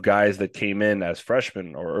of guys that came in as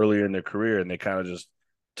freshmen or earlier in their career, and they kind of just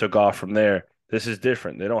took off from there. This is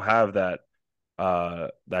different. They don't have that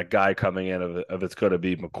guy coming in of it's going to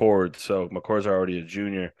be McCord. So McCord's already a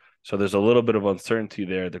junior. So there's a little bit of uncertainty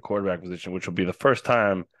there at the quarterback position, which will be the first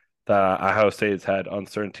time that Ohio State has had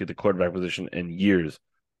uncertainty at the quarterback position in years.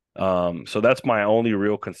 So that's my only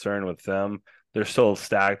real concern with them. They're still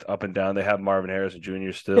stacked up and down. They have Marvin Harrison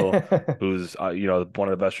Jr. still, who's one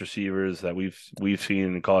of the best receivers that we've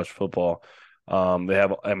seen in college football. They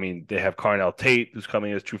have Carnell Tate, who's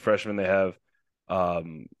coming as true freshman. They have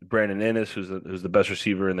Brandon Innes, who's the best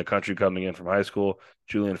receiver in the country coming in from high school.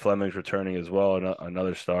 Julian Fleming's returning as well,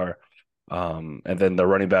 another star. And then the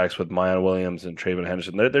running backs with Mayan Williams and Trayvon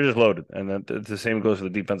Henderson, they're just loaded. And then the same goes for the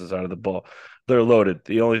defensive side of the ball. They're loaded.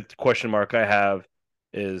 The only question mark I have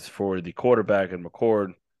is for the quarterback and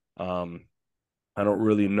McCord. I don't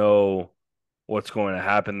really know what's going to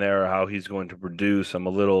happen there or how he's going to produce. I'm a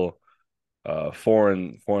little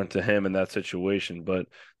foreign to him in that situation. But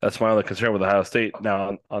that's my only concern with Ohio State.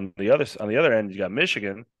 Now on the other end, you got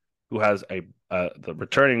Michigan, who has the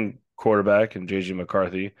returning quarterback in JJ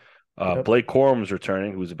McCarthy. Yep. Blake Corum's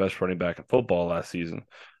returning, who was the best running back in football last season,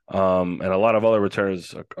 and a lot of other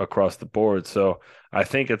returners across the board. So I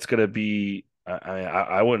think it's going to be.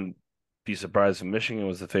 I wouldn't be surprised if Michigan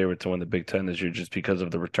was the favorite to win the Big Ten this year just because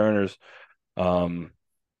of the returners. And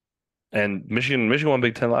Michigan won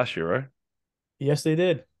Big Ten last year, right? Yes, they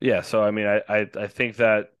did. Yeah, so I mean, I think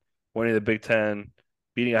that winning the Big Ten,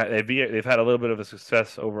 they've had a little bit of a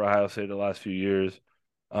success over Ohio State the last few years.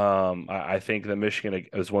 I think that Michigan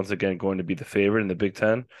is once again going to be the favorite in the Big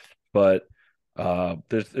Ten, but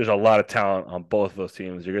there's a lot of talent on both of those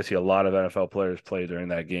teams. You're going to see a lot of NFL players play during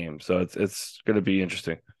that game, so it's going to be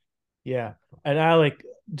interesting. Yeah. And Alec,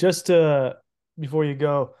 just to before you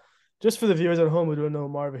go, just for the viewers at home who don't know who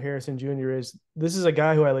Marvin Harrison Jr. is, this is a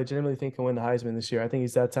guy who I legitimately think can win the Heisman this year. I think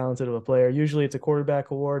he's that talented of a player. Usually it's a quarterback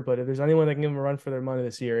award, but if there's anyone that can give him a run for their money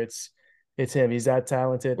this year, it's him. He's that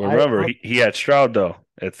talented. Well, remember, he had Stroud though.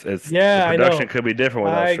 It's the Yeah, I production know. could be different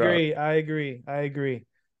without I Stroud. agree. I agree. I agree.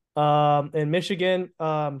 In Michigan,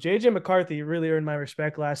 JJ McCarthy really earned my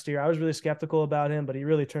respect last year. I was really skeptical about him, but he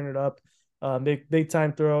really turned it up. Big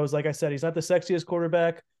time throws. Like I said, he's not the sexiest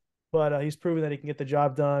quarterback, but he's proven that he can get the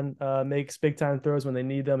job done. Makes big time throws when they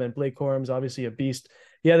need them. And Blake Corum's obviously a beast.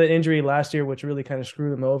 He had that injury last year, which really kind of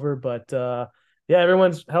screwed him over. But yeah,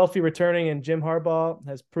 everyone's healthy returning, and Jim Harbaugh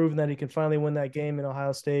has proven that he can finally win that game in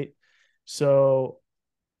Ohio State. So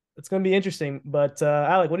it's going to be interesting. But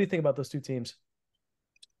Alec, what do you think about those two teams?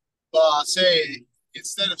 Well, I'll say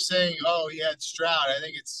instead of saying, "Oh, he had Stroud," I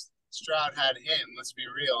think it's Stroud had him. Let's be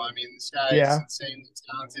real. I mean, this guy is Yeah. insanely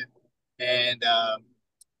talented, and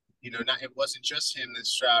it wasn't just him that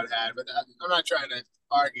Stroud had, but I'm not trying to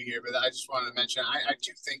argue here, but I just wanted to mention I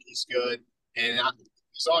do think he's good, and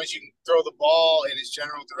as long as you can throw the ball in his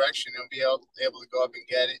general direction, he'll be able to go up and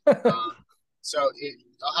get it.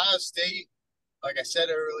 Ohio State, like I said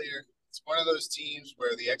earlier, it's one of those teams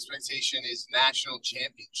where the expectation is national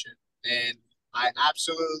championship, and I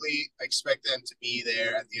absolutely expect them to be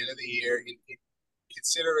there at the end of the year in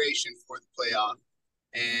consideration for the playoff.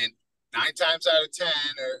 And 9 times out of 10,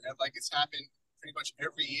 or like it's happened pretty much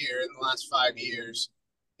every year in the last 5 years,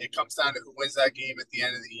 it comes down to who wins that game at the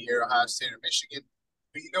end of the year, Ohio State or Michigan.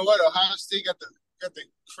 But you know what? Ohio State got the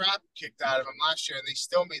crap kicked out of them last year, and they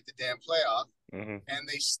still made the damn playoff. Mm-hmm. And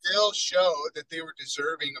they still showed that they were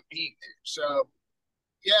deserving of being there. So,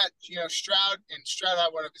 yeah, Stroud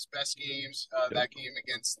had one of his best games, that game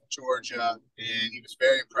against Georgia, and he was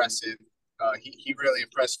very impressive. He really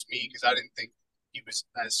impressed me because I didn't think he was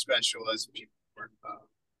as special as people were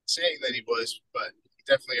saying that he was, but he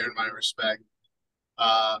definitely earned my respect.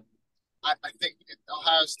 I think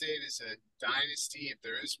Ohio State is a dynasty. If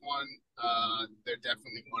there is one, they're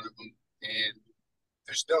definitely one of them. And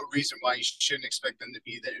there's no reason why you shouldn't expect them to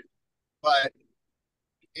be there. But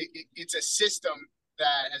it's a system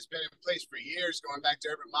that has been in place for years, going back to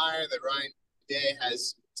Urban Meyer, that Ryan Day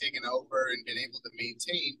has taken over and been able to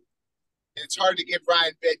maintain. And it's hard to give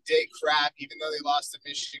Ryan Day crap, even though they lost to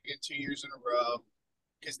Michigan 2 years in a row,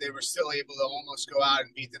 because they were still able to almost go out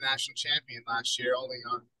and beat the national champion last year, only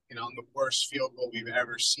on the worst field goal we've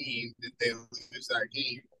ever seen that they lose that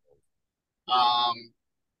game.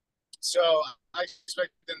 So I expect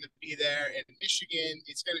them to be there. In Michigan,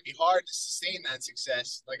 it's going to be hard to sustain that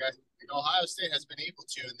success. Like Ohio State has been able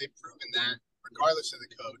to, and they've proven that regardless of the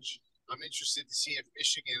coach. I'm interested to see if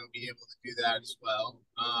Michigan will be able to do that as well.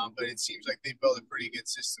 But it seems like they built a pretty good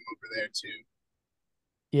system over there too.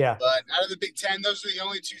 Yeah. But out of the Big Ten, those are the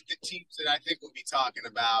only two teams that I think we'll be talking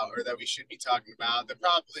about, or that we should be talking about. There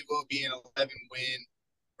probably will be an 11-win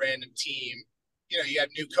random team. You have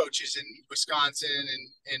new coaches in Wisconsin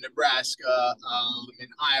and Nebraska, and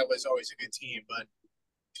Iowa's always a good team, but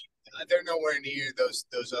they're nowhere near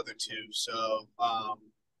those other two. So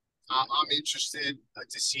I'm interested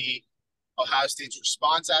to see Ohio State's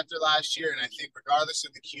response after last year, and I think regardless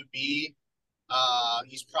of the QB,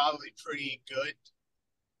 he's probably pretty good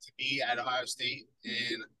to be at Ohio State,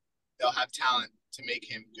 and they'll have talent to make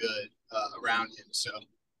him good around him. So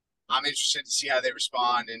I'm interested to see how they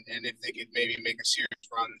respond and if they could maybe make a serious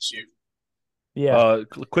run this year. Yeah.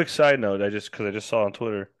 Quick side note, because I just saw on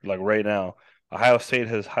Twitter, like right now, Ohio State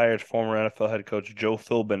has hired former NFL head coach Joe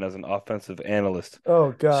Philbin as an offensive analyst.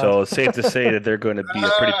 Oh God. So it's safe to say that they're going to be a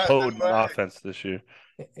pretty potent offense this year.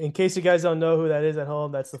 In case you guys don't know who that is at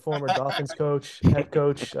home, that's the former Dolphins head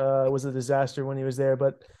coach. Was a disaster when he was there,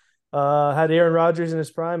 but had Aaron Rodgers in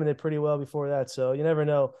his prime and did pretty well before that. So you never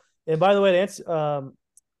know. And by the way,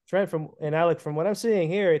 Trent and Alec, from what I'm seeing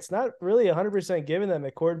here, it's not really 100% given that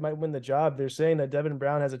McCord might win the job. They're saying that Devin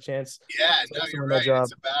Brown has a chance. Yeah, no, you're right.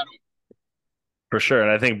 It's a battle. For sure,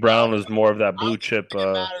 and I think Brown was more of that blue chip. It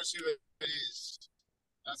matters who it is.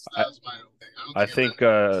 That was my own thing. I think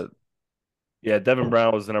Devin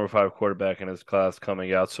Brown was the number 5 quarterback in his class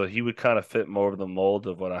coming out, so he would kind of fit more of the mold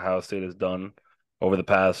of what Ohio State has done over the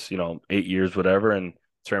past, 8 years, whatever, in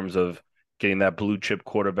terms of getting that blue chip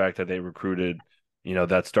quarterback that they recruited,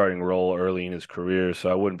 that starting role early in his career.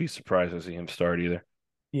 So I wouldn't be surprised to see him start either.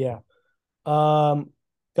 Yeah.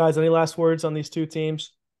 Guys, any last words on these two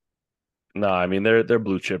teams? No, I mean they're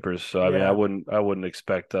blue chippers, so I mean I wouldn't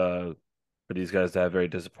expect for these guys to have very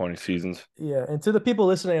disappointing seasons. Yeah, and to the people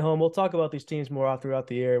listening at home, we'll talk about these teams more throughout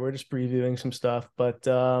the year. We're just previewing some stuff, but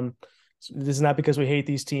this is not because we hate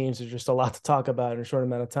these teams. There's just a lot to talk about in a short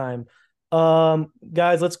amount of time.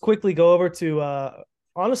 Guys, let's quickly go over to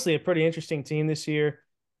honestly a pretty interesting team this year.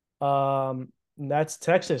 That's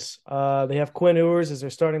Texas. They have Quinn Ewers as their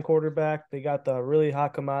starting quarterback. They got the really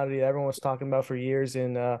hot commodity that everyone was talking about for years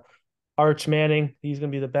in Arch Manning. He's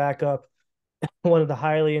going to be the backup. One of the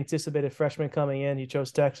highly anticipated freshmen coming in. He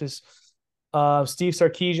chose Texas. Steve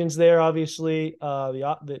Sarkisian's there, obviously.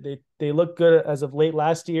 They look good as of late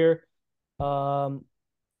last year.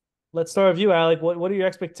 Let's start with you, Alec. What are your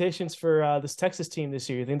expectations for this Texas team this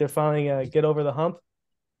year? You think they're finally get over the hump?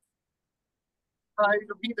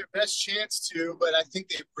 It'll be their best chance to, but I think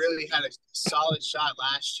they really had a solid shot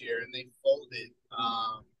last year, and they folded.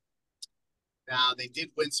 Now, they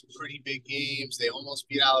did win some pretty big games. They almost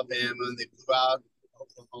beat Alabama, and they blew out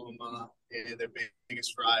Oklahoma, and their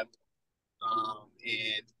biggest rival.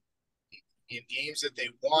 And in games that they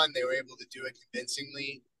won, they were able to do it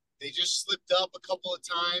convincingly. They just slipped up a couple of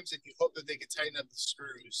times, and you hope that they could tighten up the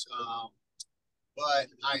screws. but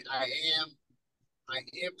I am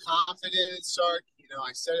confident in Sark. You know,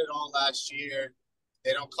 I said it all last year.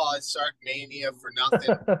 They don't call it Sark Mania for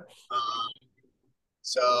nothing. Um,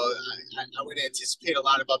 so I would anticipate a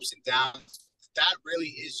lot of ups and downs. That really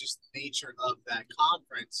is just the nature of that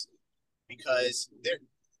conference because they're,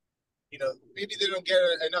 you know, maybe they don't get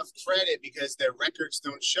enough credit because their records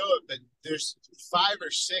don't show it, but there's 5 or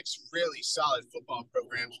 6 really solid football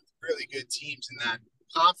programs with really good teams in that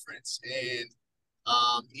conference. And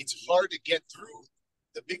it's hard to get through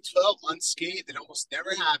the Big 12 unscathed. It almost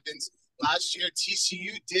never happens. Last year,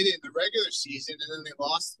 TCU did it in the regular season, and then they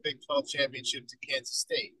lost the Big 12 championship to Kansas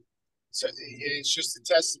State. So it's just a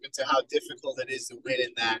testament to how difficult it is to win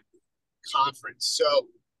in that conference. So,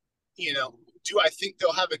 you know, do I think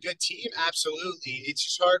they'll have a good team? Absolutely. It's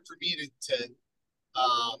just hard for me to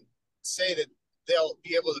say that they'll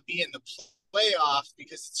be able to be in the playoffs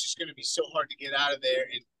because it's just going to be so hard to get out of there.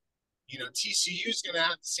 And you know, TCU is going to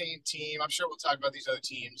have the same team. I'm sure we'll talk about these other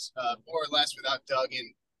teams more or less without Doug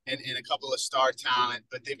and a couple of star talent,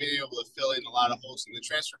 but they've been able to fill in a lot of holes in the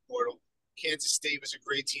transfer portal. Kansas State was a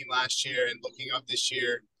great team last year, and looking up this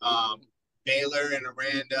year, Baylor and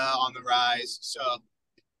Aranda on the rise. So,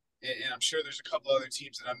 and I'm sure there's a couple other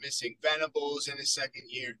teams that I'm missing. Venables in his second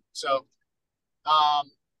year. So,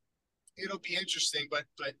 it'll be interesting, but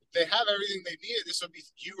they have everything they needed. This will be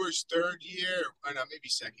Ewer's third year, or no, maybe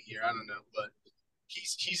second year. I don't know, but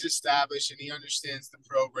he's established and he understands the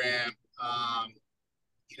program.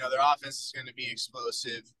 You know, their offense is going to be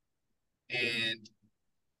explosive, and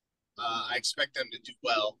I expect them to do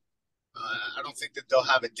well. I don't think that they'll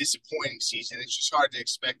have a disappointing season. It's just hard to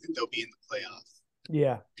expect that they'll be in the playoffs.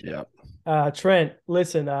 Yeah. Yeah. Trent,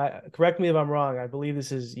 listen, correct me if I'm wrong. I believe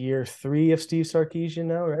this is year 3 of Steve Sarkisian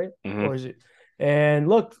now, right? Mm-hmm. Or is it? And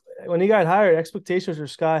look, when he got hired, expectations were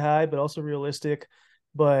sky high, but also realistic.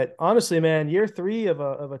 But honestly, man, year 3 of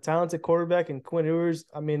a talented quarterback and Quinn Ewers.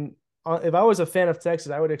 I mean, if I was a fan of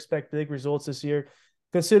Texas, I would expect big results this year,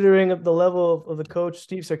 considering the level of the coach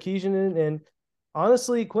Steve Sarkisian. And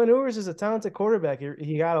honestly, Quinn Ewers is a talented quarterback.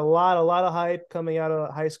 He got a lot of hype coming out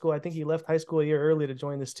of high school. I think he left high school a year early to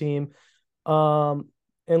join this team. And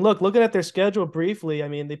looking at their schedule briefly, I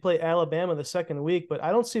mean, they play Alabama the second week, but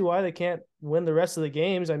I don't see why they can't win the rest of the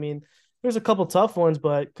games. I mean, there's a couple tough ones,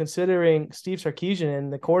 but considering Steve Sarkisian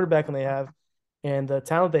and the quarterback they have and the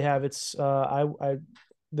talent they have, it's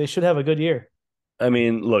they should have a good year. I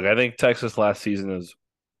mean, look, I think Texas last season is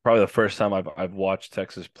probably the first time I've watched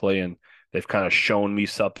Texas play, and they've kind of shown me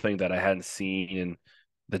something that I hadn't seen in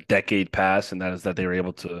the decade past, and that is that they were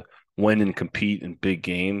able to win and compete in big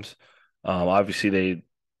games. Obviously,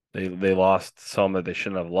 they lost some that they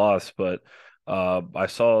shouldn't have lost, but I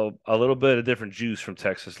saw a little bit of different juice from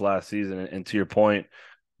Texas last season. And to your point,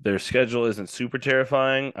 their schedule isn't super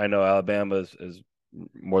terrifying. I know Alabama is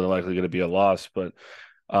more than likely going to be a loss, but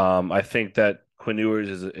I think that Quinn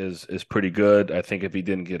Ewers is pretty good. I think if he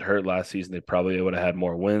didn't get hurt last season, they probably would have had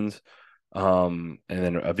more wins. And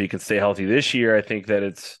then if he can stay healthy this year, I think that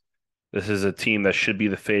this is a team that should be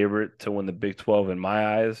the favorite to win the Big 12 in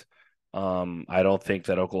my eyes. I don't think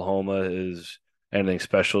that Oklahoma is anything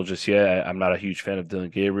special just yet. I'm not a huge fan of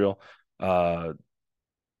Dylan Gabriel.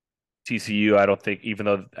 TCU, I don't think, even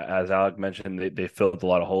though, as Alec mentioned, they filled a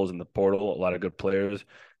lot of holes in the portal, a lot of good players,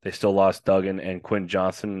 they still lost Duggan and Quinn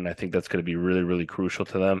Johnson, and I think that's going to be really, really crucial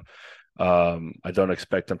to them. I don't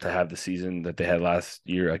expect them to have the season that they had last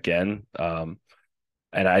year again. And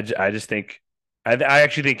I just think I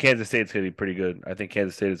actually think Kansas State's going to be pretty good. I think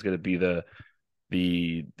Kansas State is going to be the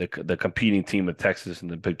competing team of Texas in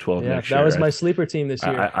the Big 12 next year. That was my sleeper team this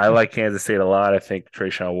year. I like Kansas State a lot. I think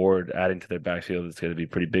Trayshawn Ward adding to their backfield is going to be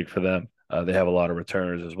pretty big for them. They have a lot of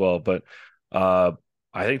returners as well, but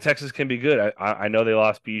I think Texas can be good. I know they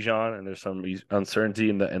lost Bijan and there's some uncertainty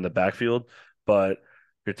in the backfield, but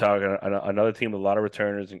you're talking another team with a lot of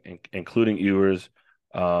returners, including Ewers.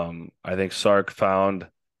 I think Sark found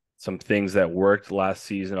some things that worked last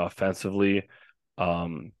season offensively.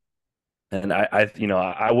 And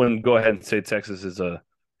I wouldn't go ahead and say Texas is a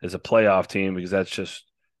playoff team because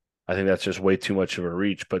I think that's just way too much of a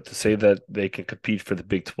reach. But to say that they can compete for the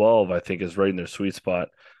Big 12, I think is right in their sweet spot.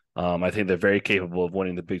 I think they're very capable of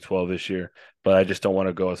winning the Big 12 this year, but I just don't want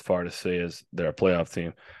to go as far to say as they're a playoff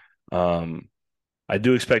team. I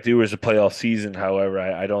do expect Ewers to play all season. However,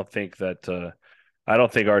 I don't think that I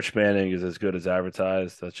don't think Arch Manning is as good as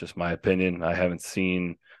advertised. That's just my opinion. I didn't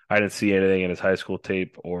see anything in his high school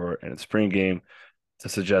tape or in his spring game to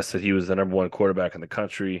suggest that he was the number one quarterback in the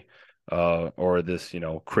country, or this,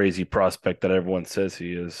 crazy prospect that everyone says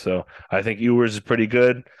he is. So I think Ewers is pretty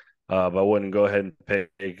good, but I wouldn't go ahead and peg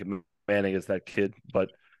Manning as that kid. But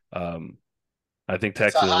I think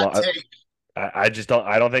That's a Texas. hot take. I just don't.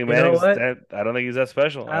 I don't think You know Manning's what? that. I don't think he's that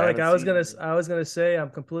special. I Alec, haven't seen him. I was gonna say I'm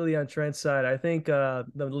completely on Trent's side. I think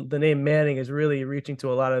the name Manning is really reaching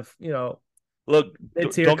to a lot of Look,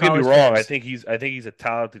 mid-tier don't get me college wrong. fans. I think he's a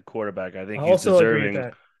talented quarterback. I I think he's also agree with deserving.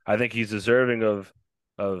 that. I think he's deserving of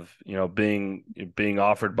being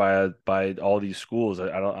offered by all these schools.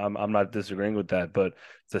 I don't. I'm not disagreeing with that. But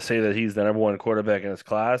to say that he's the number one quarterback in his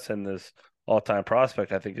class and this all-time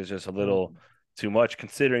prospect, I think is just a little too much.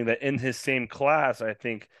 Considering that in his same class, I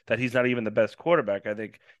think that he's not even the best quarterback. I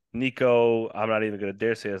think Nico. I'm not even going to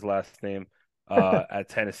dare say his last name. At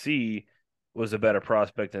Tennessee was a better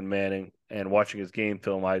prospect than Manning. And watching his game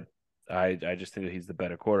film, I just think that he's the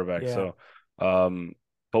better quarterback. Yeah. So,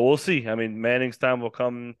 but we'll see. I mean, Manning's time will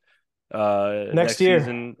come Next next year.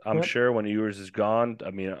 season, I'm Yep. sure, when Ewers is gone.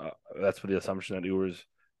 I mean, that's for the assumption that Ewers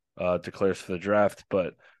declares for the draft.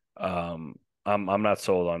 But I'm not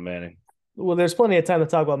sold on Manning. Well, there's plenty of time to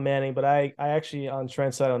talk about Manning, but I actually on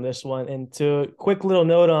Trent's side on this one. And to quick little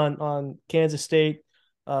note on Kansas State,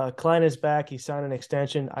 Klein is back. He signed an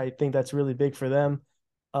extension. I think that's really big for them.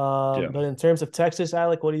 Yeah. But in terms of Texas,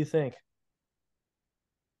 Alec, what do you think?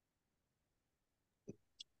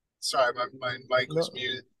 Sorry, my mic was No,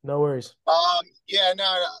 muted. no worries. Yeah,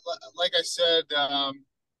 no, like I said,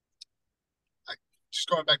 just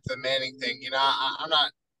going back to the Manning thing, I'm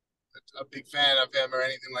not a big fan of him or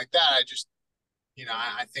anything like that. I just,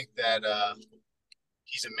 I think that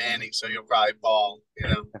he's a Manning, so he'll probably ball.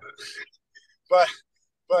 But,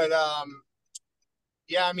 but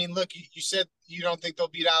yeah, I mean, look, you said you don't think they'll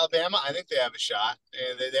beat Alabama. I think they have a shot.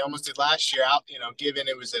 And they almost did last year out, given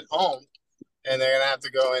it was at home, and they're gonna have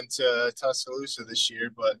to go into Tuscaloosa this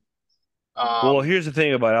year. But Well, um, here's the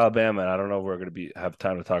thing about Alabama, and I don't know if we're going to be have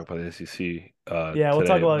time to talk about the SEC Yeah, we'll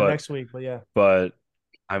talk today, about it next week. But yeah, but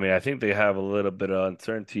I mean, I think they have a little bit of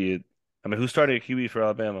uncertainty. I mean, who's starting a QB for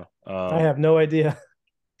Alabama? I have no idea.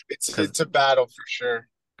 it's a battle for sure.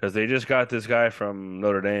 Because they just got this guy from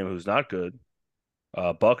Notre Dame who's not good,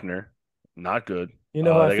 Buckner, not good. You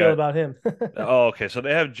know how I They feel got about him. okay, so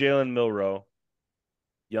they have Jalen Milroe,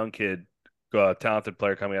 young kid, talented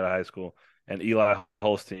player coming out of high school, and Eli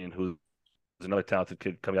Holstein, who's another talented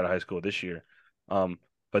kid coming out of high school this year.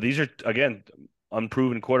 But these are again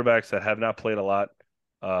unproven quarterbacks that have not played a lot.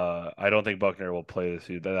 I don't think Buckner will play this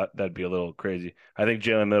year. That'd be a little crazy. I think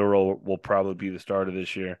Jalen Milroe will probably be the starter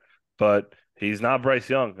this year, but he's not Bryce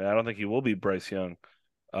Young, and I don't think he will be Bryce Young.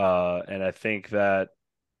 And I think that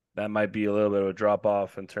might be a little bit of a drop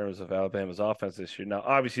off in terms of Alabama's offense this year. Now,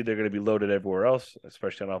 obviously, they're going to be loaded everywhere else,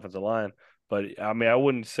 especially on offensive line. But I mean, I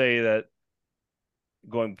wouldn't say that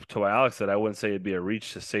going to what Alex said, I wouldn't say it'd be a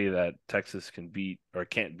reach to say that Texas can beat or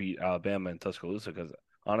can't beat Alabama and Tuscaloosa because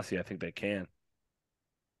honestly, I think they can.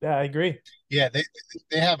 Yeah, I agree. Yeah,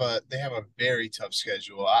 they have a very tough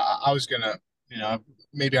schedule. I was gonna,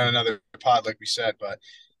 maybe on another pod like we said, but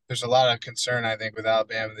there's a lot of concern I think with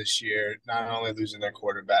Alabama this year. Not only losing their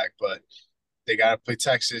quarterback, but they got to play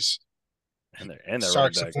Texas. And their running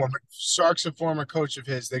Sark's a back. former Sark's a former coach of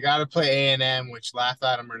his. They got to play A&M, which laugh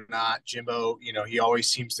at him or not, Jimbo. He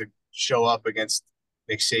always seems to show up against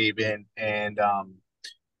Nick Saban, and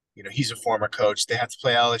he's a former coach. They have to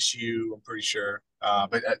play LSU, I'm pretty sure.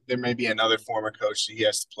 But there may be another former coach that he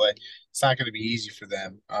has to play. It's not going to be easy for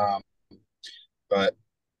them. But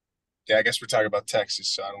yeah, I guess we're talking about Texas,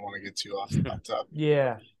 so I don't want to get too off topic.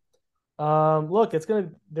 Yeah. Look,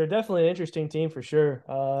 they're definitely an interesting team for sure.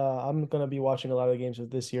 I'm gonna be watching a lot of the games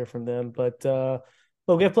of this year from them, but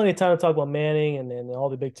look, we have plenty of time to talk about Manning and all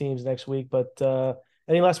the big teams next week. But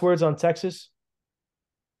any last words on Texas?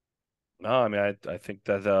 No, I mean, I think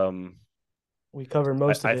that We covered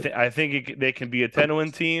most of it. I think they can be a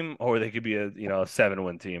 10-win team or they could be a a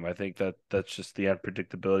 7-win team. I think that that's just the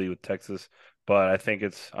unpredictability with Texas. But I think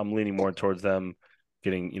I'm leaning more towards them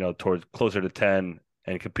getting towards closer to 10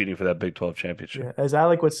 and competing for that Big 12 championship. Yeah, as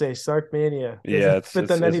Alec would say, Sark Mania Yeah, doesn't fit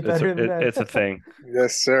them any better than it's a that. thing.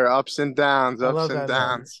 Yes, sir. Ups and downs, I ups love and that,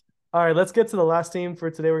 man. downs. All right, let's get to the last team for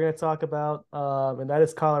today. We're going to talk about, and that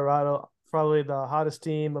is Colorado, probably the hottest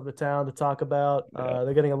team of the town to talk about. Yeah.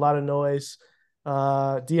 They're getting a lot of noise.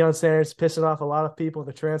 Deion Sanders pissing off a lot of people in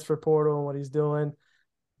the transfer portal and what he's doing.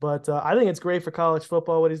 But I think it's great for college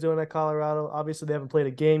football what he's doing at Colorado. Obviously, they haven't played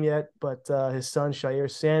a game yet, but his son, Shire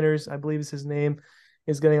Sanders, I believe is his name,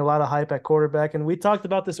 is getting a lot of hype at quarterback. And we talked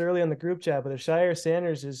about this early in the group chat, but if Shire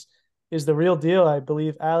Sanders is the real deal, I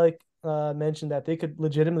believe Alec mentioned that they could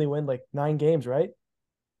legitimately win like 9 games, right?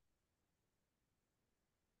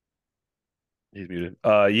 He's muted.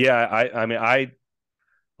 Yeah, I mean,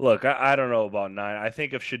 look, I don't know about 9. I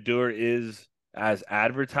think if Shadur is as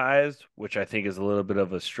advertised, which I think is a little bit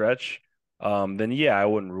of a stretch, then yeah, I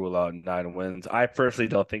wouldn't rule out 9 wins. I personally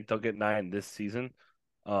don't think they'll get 9 this season.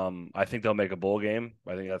 I think they'll make a bowl game.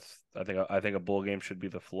 I think a bowl game should be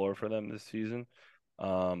the floor for them this season.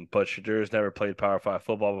 But Shadur's never played Power Five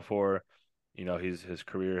football before. His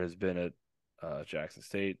career has been at Jackson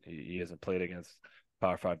State. He hasn't played against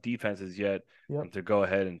Power Five defenses yet, Yep. and to go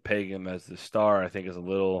ahead and peg him as the star, I think is a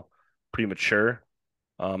little premature.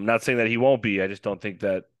 Not saying that he won't be. I just don't think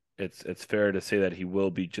that it's fair to say that he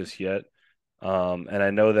will be just yet. And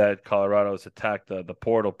I know that Colorado has attacked the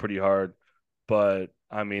portal pretty hard, but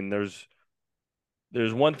I mean, there's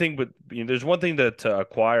one thing, but there's one thing to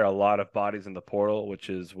acquire a lot of bodies in the portal, which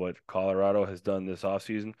is what Colorado has done this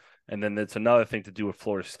offseason. And then it's another thing to do what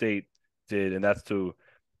Florida State did, and that's to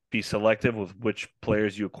be selective with which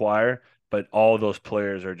players you acquire. But all of those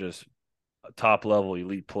players are just top level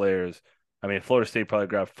elite players. I mean, Florida State probably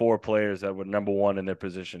grabbed 4 players that were number one in their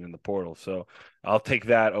position in the portal. So I'll take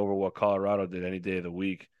that over what Colorado did any day of the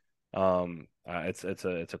week. It's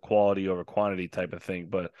a quality over quantity type of thing.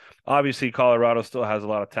 But obviously, Colorado still has a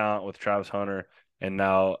lot of talent with Travis Hunter and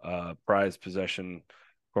now prized possession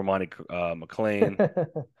Cormani McLean.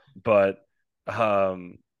 But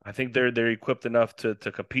I think they're equipped enough to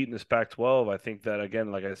compete in this Pac-12. I think that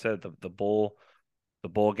again, like I said, the bowl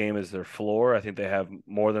game is their floor. I think they have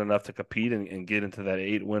more than enough to compete and get into that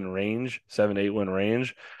 8-win range, 7-8 win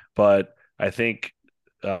range. But I think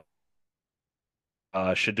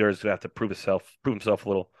Shadur is gonna have to prove himself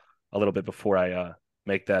a little bit before I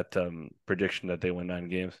make that prediction that they win 9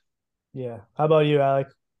 games. Yeah. How about you, Alec?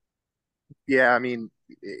 Yeah, I mean,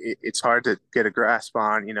 it's hard to get a grasp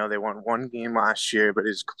on. They won one game last year, but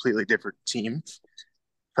it's a completely different team,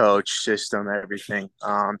 coach, system, everything.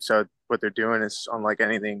 So what they're doing is unlike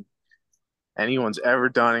anything anyone's ever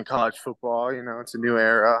done in college football. It's a new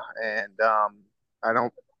era, and I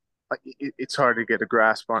don't like it's hard to get a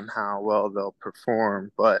grasp on how well they'll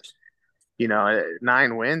perform. But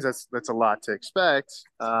 9 wins, that's a lot to expect.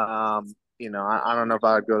 I don't know if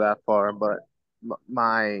I would go that far, but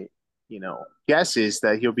my guess is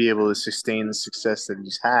that he'll be able to sustain the success that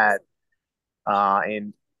he's had.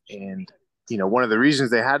 And one of the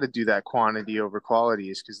reasons they had to do that quantity over quality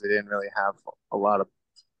is because they didn't really have a lot of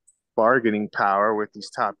bargaining power with these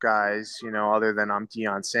top guys, other than I'm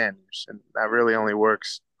Deion Sanders. And that really only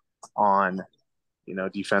works on,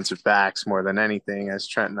 defensive backs more than anything, as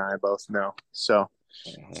Trent and I both know. So,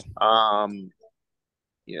 um,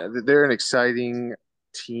 they're an exciting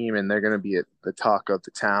team, and they're going to be at the talk of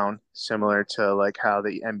the town, similar to like how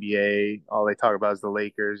the NBA, all they talk about is the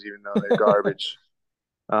Lakers, even though they're garbage.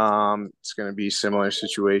 It's going to be a similar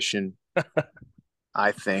situation,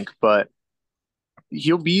 I think, but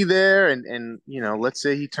he'll be there, and let's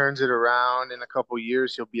say he turns it around in a couple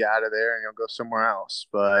years, he'll be out of there and he'll go somewhere else.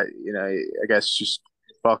 But I guess just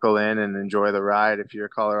buckle in and enjoy the ride if you're a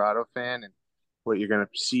Colorado fan, and what you're going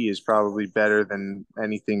to see is probably better than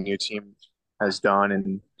anything your team has done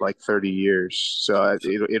in like 30 years. So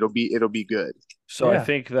it'll be good. So I Yeah.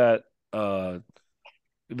 think that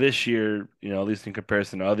this year, at least in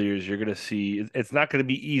comparison to other years, you're going to see it's not going to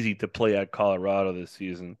be easy to play at Colorado this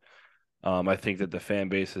season. I think that the fan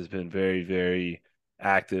base has been very, very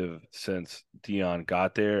active since Dion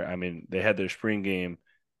got there. I mean, they had their spring game,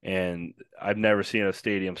 and I've never seen a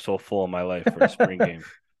stadium so full in my life for a spring game.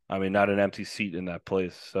 I mean, not an empty seat in that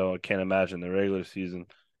place. So I can't imagine the regular season.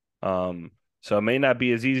 So it may not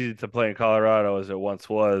be as easy to play in Colorado as it once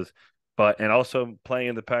was, and also playing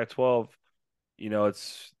in the Pac-12,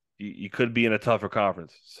 it's you could be in a tougher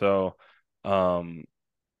conference. So, um,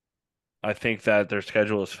 I think that their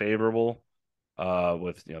schedule is favorable.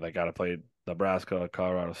 With they got to play Nebraska,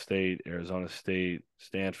 Colorado State, Arizona State,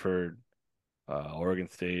 Stanford, Oregon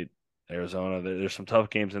State, Arizona. There's some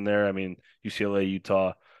tough games in there. I mean, UCLA,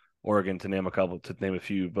 Utah, Oregon, to name a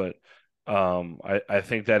few. But I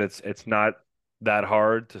think that it's not that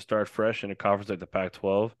hard to start fresh in a conference like the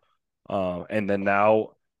Pac-12, and then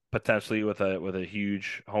now potentially with a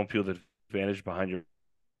huge home field advantage behind your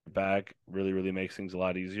back really really makes things a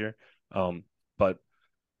lot easier. But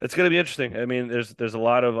it's going to be interesting. I mean, there's a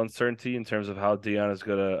lot of uncertainty in terms of how Dion is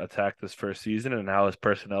going to attack this first season and how his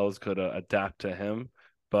personnel is going to adapt to him.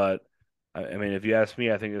 But I mean, if you ask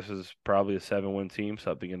me, I think this is probably a 7-win team,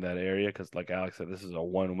 something in that area. Because, like Alex said, this is a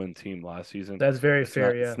 1-win team last season. That's very It's fair.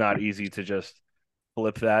 not Yeah. it's not easy to just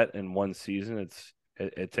flip that in one season.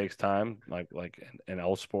 It takes time, like in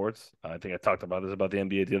all sports. I think I talked about this about the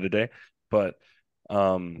NBA the other day, but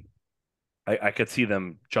um I could see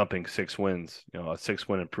them jumping 6 wins, a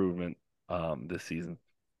 6-win improvement this season.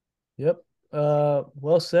 Yep.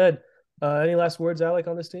 Well said. Any last words, Alec,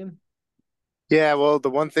 on this team? Yeah, well, the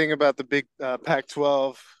one thing about the big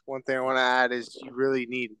Pac-12, one thing I want to add is you really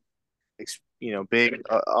need, big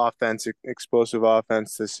offense, explosive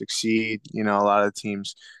offense to succeed. A lot of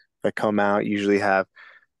teams that come out usually have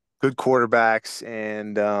good quarterbacks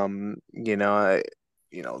and a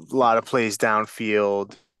lot of plays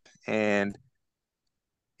downfield. And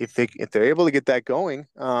if they're able to get that going,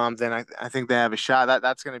 then I think they have a shot.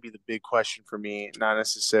 That's going to be the big question for me, not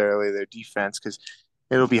necessarily their defense, because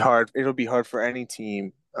it'll be hard. It'll be hard for any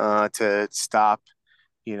team to stop,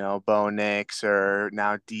 Bo Nix or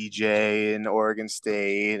now DJ in Oregon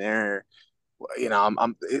State, or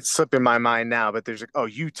it's slipping my mind now, but there's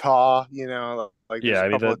Utah, like there's Yeah, a I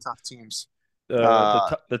mean couple of tough teams. the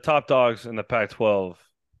Uh, the top dogs in the Pac-12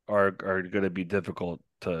 are going to be difficult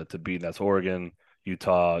to beat. That's Oregon,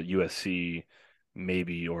 Utah, USC,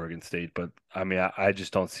 maybe Oregon State. But I mean, I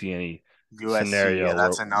just don't see any USC, yeah, scenario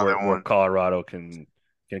that's another where one. Colorado can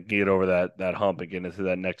get over that hump and get into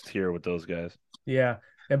that next tier with those guys. Yeah.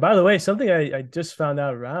 And by the way, something I just found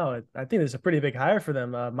out now, I think it's a pretty big hire for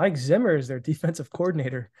them. Mike Zimmer is their defensive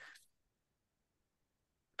coordinator.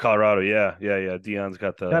 Colorado, yeah. Dion's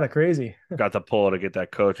Kind of crazy. got the pull to get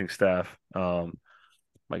that coaching staff.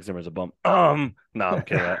 Mike Zimmer's a bum. No, I'm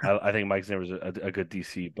kidding. I think Mike Zimmer's a good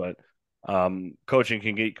DC, but coaching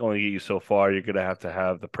can only get you so far. You're gonna have to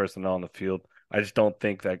have the personnel on the field. I just don't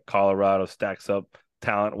think that Colorado stacks up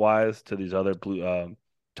talent wise to these other blue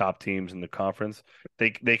top teams in the conference. They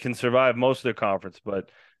can survive most of their conference, but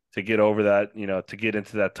to get over that, to get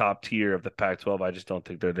into that top tier of the Pac-12, I just don't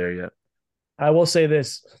think they're there yet. I will say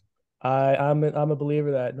this. I'm a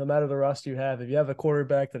believer that no matter the roster you have, if you have a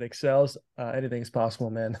quarterback that excels, anything's possible,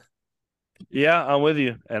 man. Yeah, I'm with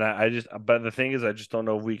you, and but the thing is, I just don't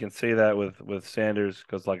know if we can say that with Sanders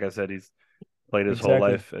because, like I said, he's played his whole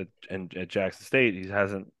Exactly. life at Jackson State.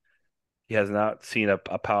 He has not seen a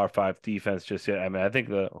Power Five defense just yet. I mean, I think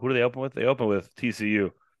who do they open with? They open with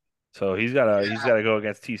TCU, so he's Yeah, gotta go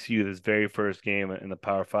against TCU this very first game in the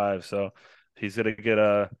Power Five. So he's gonna get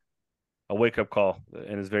a wake up call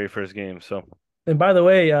in his very first game. So And by the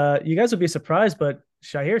way, you guys will be surprised, but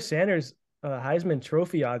Shahir Sanders' Heisman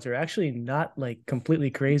Trophy odds are actually not like completely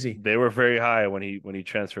crazy. they were very high when he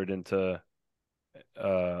transferred into.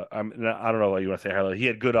 I don't know what you want to say, Harlow. He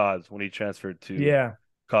had good odds when he transferred to Yeah.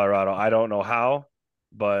 Colorado. I don't know how,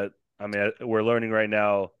 but I mean, we're learning right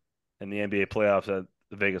now in the NBA playoffs that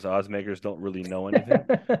the Vegas odds makers don't really know anything.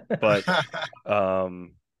 But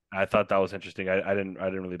I thought that was interesting. I didn't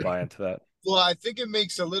really buy into that. well, I think it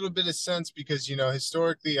makes a little bit of sense because,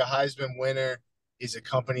 historically a Heisman winner is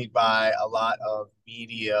accompanied by a lot of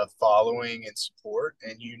media following and support,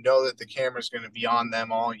 and that the camera's going to be on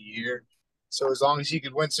them all year. So as long as he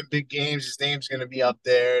could win some big games, his name's going to be up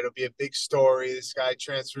there. It'll be a big story. This guy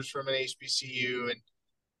transfers from an HBCU, and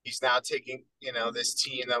he's now taking, this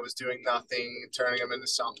team that was doing nothing and turning them into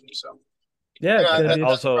something. So, Yeah, that's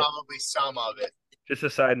Also, probably some of it. just a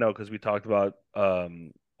side note, because we talked about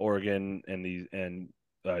Oregon and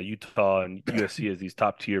Utah and USC as these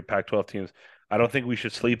top tier Pac-12 teams. I don't think we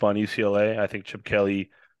should sleep on UCLA. I think Chip Kelly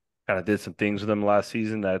kind of did some things with them last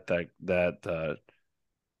season that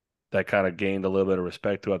kind of gained a little bit of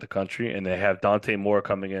respect throughout the country. And they have Dante Moore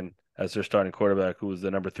coming in as their starting quarterback, who was the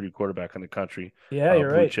number 3 quarterback in the country, yeah, you're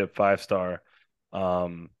blue right. chip 5-star.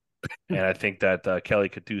 And I think that Kelly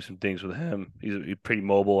could do some things with him. He's pretty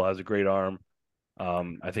mobile, has a great arm.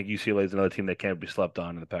 I think UCLA is another team that can't be slept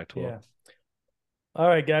on in the Pac-12. Yeah. All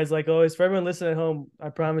right, guys. Like always, for everyone listening at home, I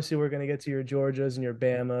promise you we're going to get to your Georgias and your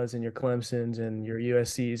Bamas and your Clemsons and your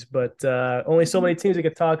USCs, but only so many teams we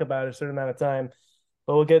could talk about in a certain amount of time.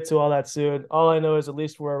 But we'll get to all that soon. All I know is at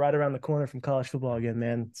least we're right around the corner from college football again,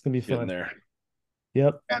 man. It's going to be Getting fun. there.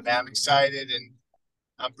 Yep. And I'm excited, and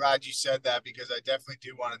I'm glad you said that because I definitely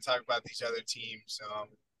do want to talk about these other teams.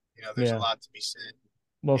 There's a Yeah. lot to be said.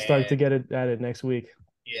 We'll start to And get it at it next week.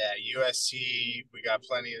 yeah, USC, we got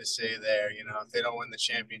plenty to say there. If they don't win the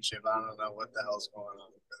championship, I don't know what the hell's going on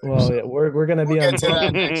over there. Well, So yeah, we're going to we'll be on get to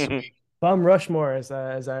that next week. Bum Rushmore as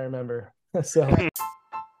I remember. So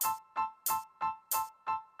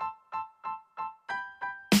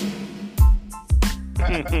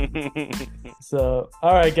So,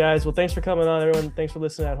 all right, guys. Well, thanks for coming on, everyone. Thanks for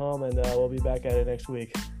listening at home, and we'll be back at it next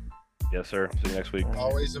week. Yes, sir. See you next week.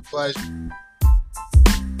 Always a pleasure.